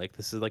falling. Like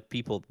this is like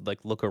people like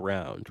look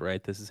around,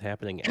 right? This is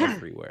happening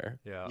everywhere.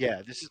 Yeah.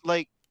 Yeah, this is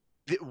like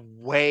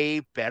way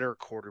better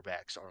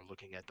quarterbacks are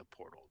looking at the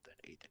portal than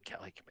Ethan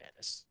Kelly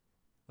Commandus.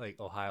 Like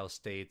Ohio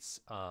State's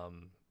Kyle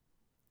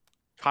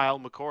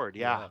McCord,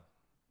 yeah. yeah,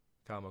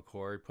 Kyle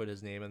McCord put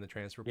his name in the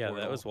transfer Yeah, that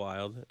portal. was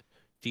wild.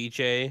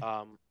 DJ,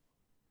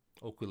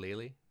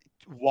 Ukulele.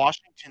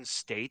 Washington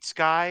State's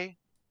guy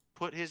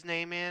put his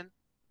name in.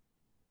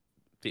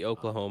 the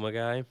Oklahoma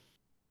guy.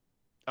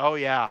 Oh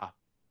yeah.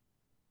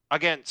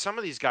 Again, some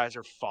of these guys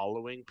are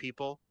following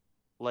people.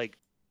 Like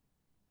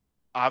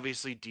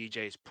obviously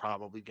DJ's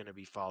probably going to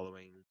be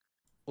following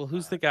Well,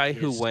 who's the guy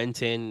who his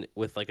went in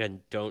with like a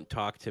 "Don't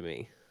talk to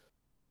me"?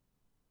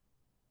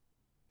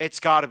 It's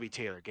got to be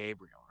Taylor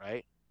Gabriel,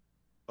 right?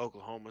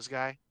 Oklahoma's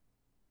guy.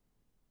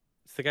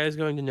 It's the guy who's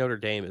going to Notre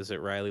Dame. Is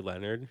it Riley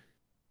Leonard?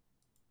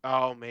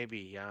 Oh, maybe,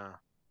 yeah.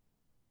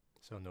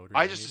 So Notre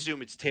I Dame. just Maybe?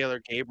 assume it's Taylor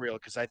Gabriel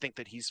because I think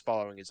that he's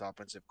following his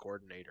offensive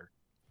coordinator.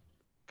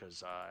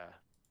 Because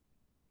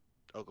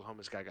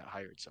Oklahoma's guy got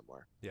hired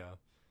somewhere. Yeah,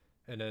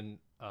 and then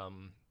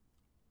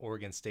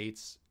Oregon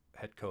State's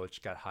head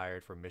coach got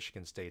hired for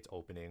Michigan State's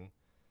opening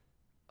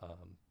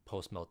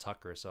post Mel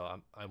Tucker. So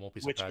I won't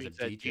be Which surprised means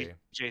if that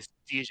DJ,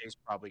 DJ's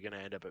probably going to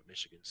end up at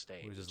Michigan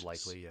State. which is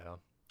likely, yeah.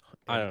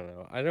 I And- don't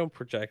know. I don't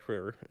project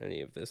where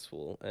any of this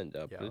will end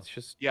up. Yeah. It's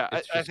just Yeah,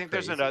 it's I just think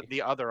crazy. there's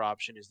the other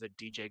option is that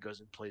DJ goes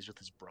and plays with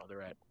his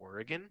brother at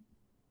Oregon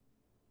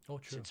Oh,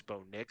 true. since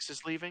Bo Nix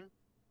is leaving,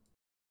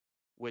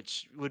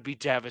 which would be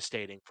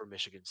devastating for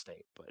Michigan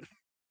State. But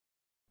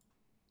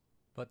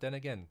But then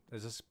again,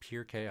 it's just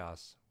pure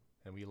chaos,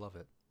 and we love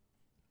it.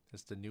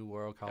 It's the new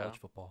world college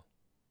football.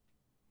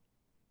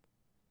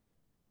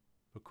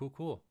 But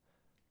cool.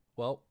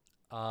 Well,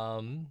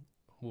 I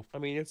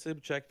mean, it's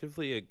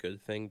objectively a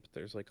good thing, but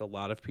there's like a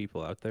lot of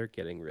people out there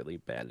getting really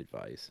bad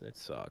advice, and it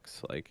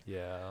sucks. Like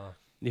yeah,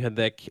 you had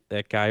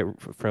that guy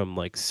from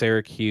like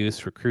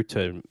Syracuse recruit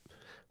to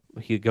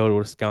he'd go to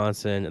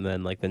Wisconsin, and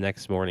then like the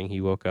next morning he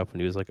woke up and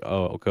he was like,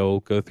 "Oh, go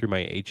through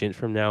my agent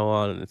from now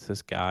on." And it's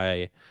this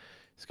guy.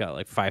 He's got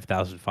like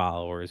 5,000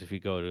 followers. If you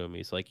go to him,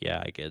 he's like,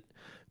 "Yeah, I get."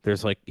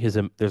 There's like there's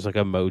like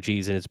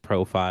emojis in his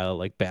profile,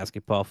 like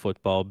basketball,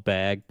 football,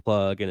 bag,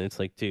 plug, and it's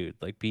like, dude,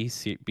 like be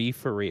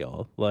for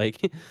real,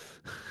 like.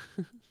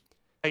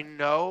 I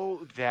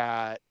know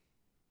that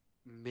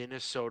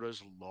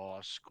Minnesota's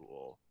law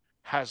school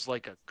has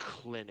like a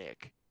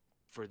clinic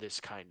for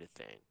this kind of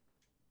thing.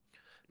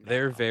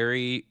 They're now.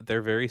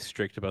 very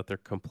strict about their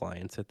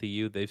compliance at the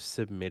U. They've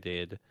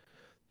submitted.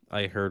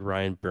 I heard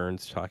Ryan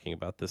Burns talking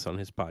about this on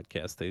his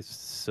podcast. They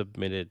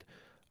submitted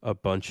a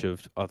bunch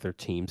of other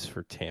teams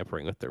for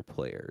tampering with their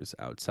players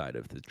outside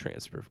of the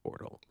transfer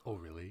portal. Oh,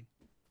 really?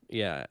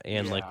 Yeah,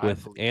 and Yeah, like I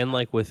with believe that.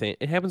 like with it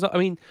happens. I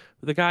mean,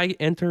 the guy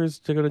enters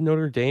to go to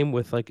Notre Dame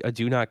with like a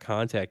 "do not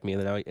contact me,"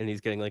 and now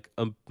he's getting like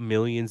 $1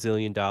 million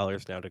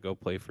now to go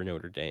play for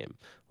Notre Dame.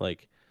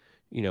 Like,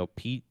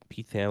 Pete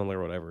Thamel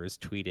or whatever is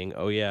tweeting,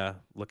 "Oh yeah,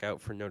 look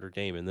out for Notre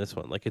Dame in this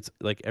one." Like it's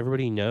like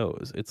everybody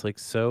knows. It's like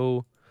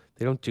so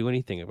they don't do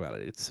anything about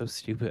it. It's so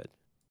stupid.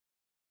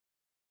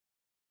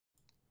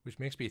 Which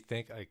makes me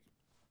think like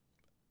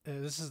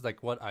this is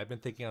like what I've been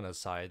thinking on the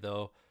side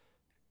though,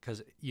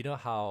 because you know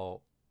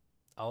how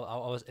I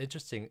was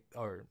interesting,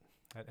 or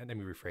let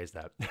me rephrase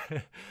that.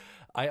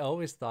 I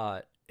always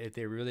thought if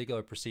they really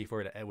go proceed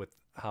forward with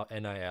how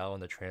NIL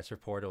and the transfer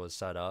portal was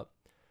set up,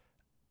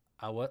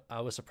 I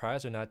was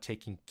surprised they're not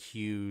taking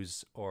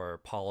cues or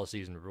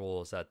policies and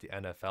rules that the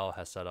NFL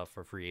has set up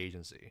for free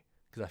agency,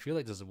 because I feel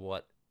like this is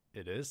what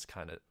it is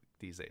kind of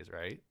these days,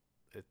 right?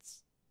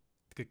 It's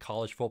the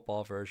college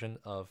football version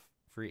of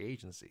free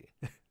agency,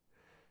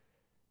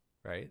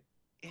 right?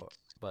 It's,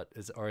 But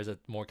is it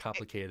more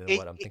complicated than it,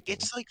 what I'm thinking?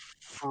 it's like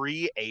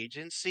free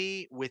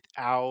agency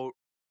without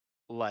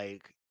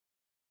like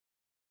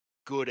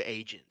good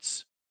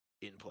agents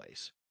in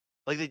place.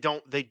 Like they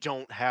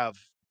don't have,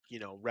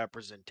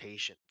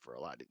 representation for a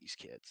lot of these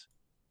kids.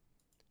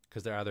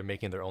 Because they're either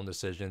making their own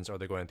decisions or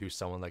they're going through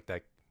someone like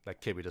that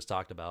kid we just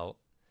talked about,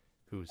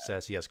 who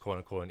says he has quote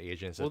unquote an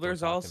agent. Well,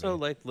 there's also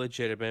like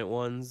legitimate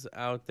ones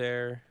out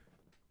there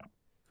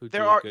who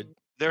do a good.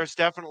 There's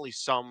definitely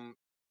some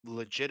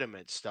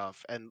legitimate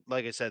stuff, and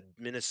like I said,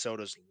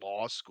 Minnesota's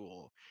law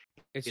school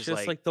It's is just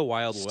like like the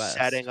Wild West.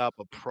 setting up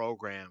a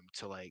program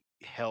to like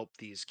help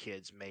these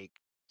kids make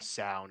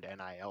sound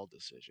NIL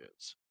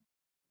decisions.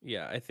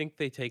 Yeah, I think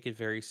they take it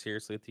very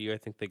seriously with you. I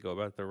think they go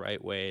about it the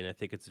right way, and I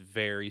think it's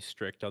very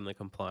strict on the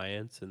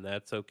compliance, and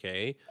that's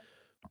okay.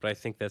 But I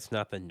think that's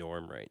not the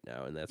norm right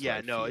now, and that's why Yeah,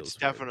 it no, it's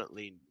feels weird.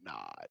 definitely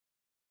not.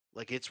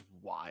 Like it's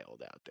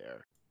wild out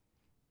there.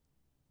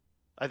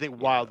 I think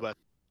Yeah. Wild West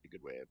is a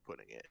good way of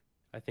putting it.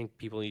 I think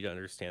people need to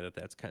understand that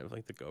that's kind of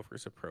like the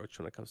Gophers' approach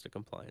when it comes to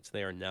compliance.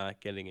 They are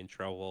not getting in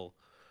trouble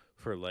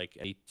for like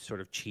any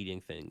sort of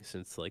cheating thing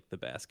since like the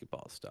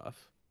basketball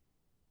stuff.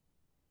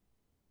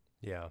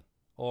 Yeah.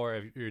 Or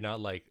if you're not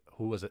like,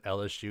 who was it,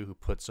 LSU, who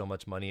put so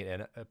much money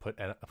in,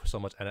 so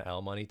much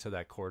NL money to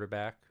that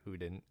quarterback who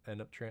didn't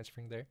end up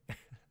transferring there.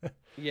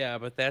 Yeah,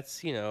 but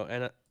that's,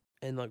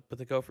 and like, but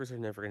the Gophers are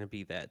never going to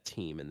be that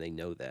team, and they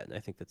know that, and I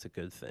think that's a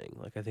good thing.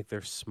 Like, I think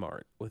they're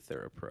smart with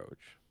their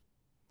approach.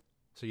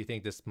 So you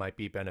think this might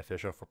be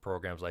beneficial for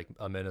programs like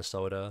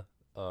Minnesota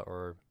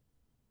or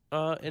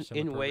In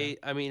similar program? way,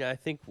 I mean, I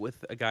think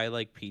with a guy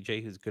like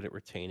PJ who's good at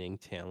retaining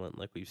talent,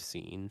 like we've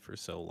seen for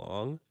so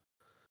long,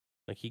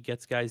 like he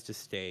gets guys to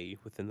stay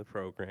within the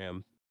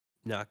program,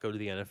 not go to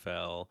the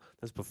NFL.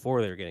 That's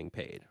before they're getting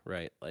paid,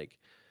 right? Like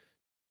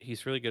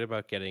he's really good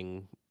about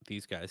getting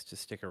these guys to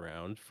stick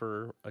around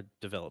for a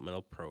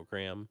developmental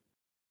program,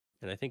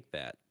 and I think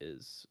that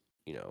is,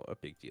 a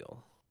big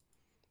deal.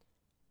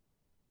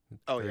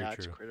 Oh Very yeah,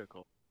 it's true.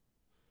 critical.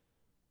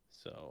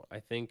 So I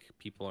think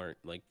people aren't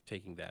like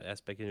taking that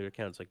aspect into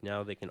account. It's like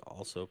now they can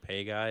also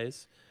pay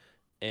guys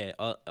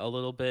a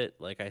little bit.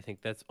 Like I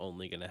think that's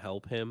only going to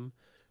help him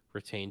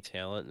retain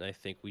talent, and I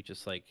think we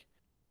just like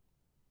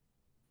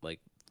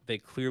they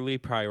clearly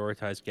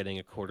prioritize getting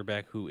a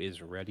quarterback who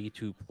is ready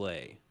to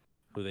play,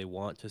 who they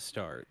want to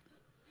start,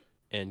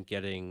 and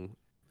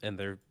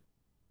they're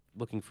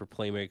looking for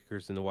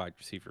playmakers in the wide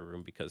receiver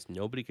room because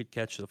nobody could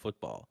catch the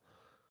football.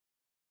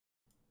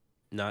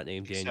 Not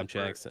named Daniel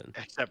Jackson.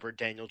 Except for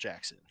Daniel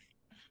Jackson.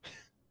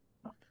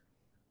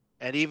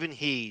 And even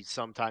he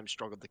sometimes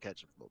struggled to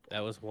catch a football.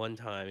 That was one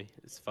time.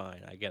 It's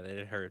fine. I get it.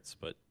 It hurts,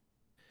 but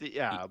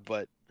Yeah,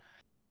 but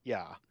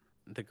yeah.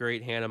 the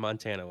great Hannah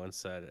Montana once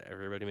said,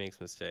 "Everybody makes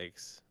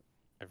mistakes.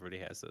 Everybody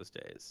has those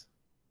days."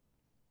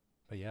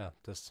 But yeah,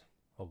 just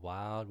a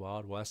wild,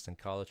 wild west in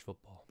college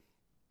football.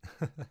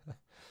 But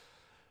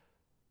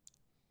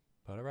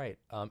all right.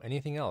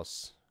 Anything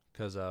else?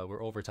 Because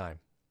we're overtime.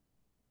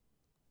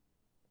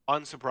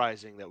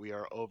 Unsurprising that we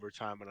are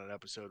overtime on an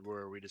episode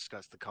where we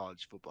discuss the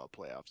college football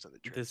playoffs and the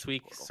transfer This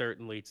week portal.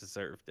 certainly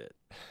deserved it.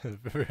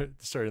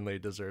 Certainly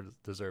deserve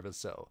it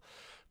so.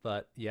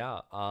 But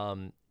yeah,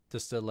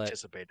 just to let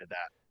Anticipated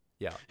that.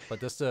 yeah, but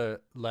just to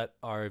let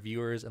our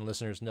viewers and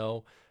listeners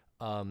know,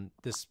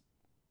 this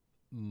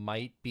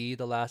might be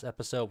the last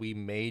episode. We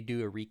may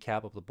do a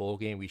recap of the bowl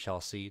game. We shall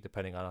see,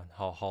 depending on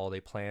how holiday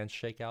plans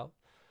shake out.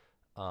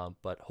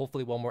 But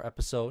hopefully one more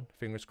episode,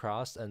 fingers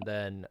crossed, and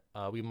then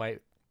we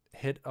might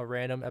hit a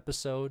random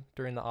episode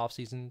during the off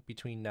season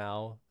between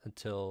now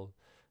until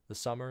the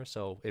summer.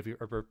 So if you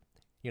ever,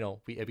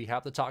 if we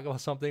have to talk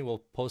about something,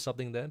 we'll post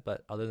something then.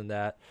 But other than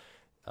that,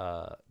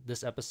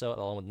 this episode,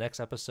 along with the next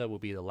episode, will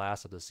be the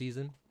last of the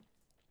season,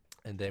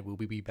 and then we'll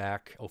be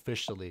back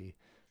officially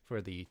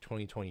for the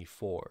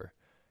 2024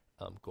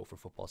 Gopher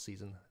football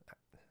season.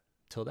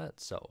 Till then,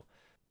 so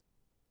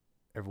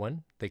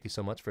everyone, thank you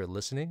so much for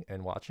listening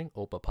and watching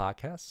OPA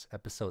Podcasts,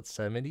 episode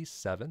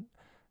 77,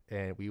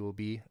 and we will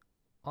be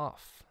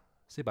off.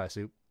 Say bye,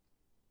 Soup.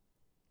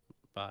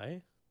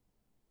 Bye.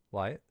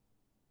 Wyatt.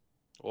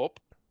 Oh.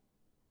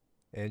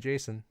 And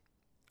Jason.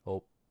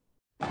 Oh.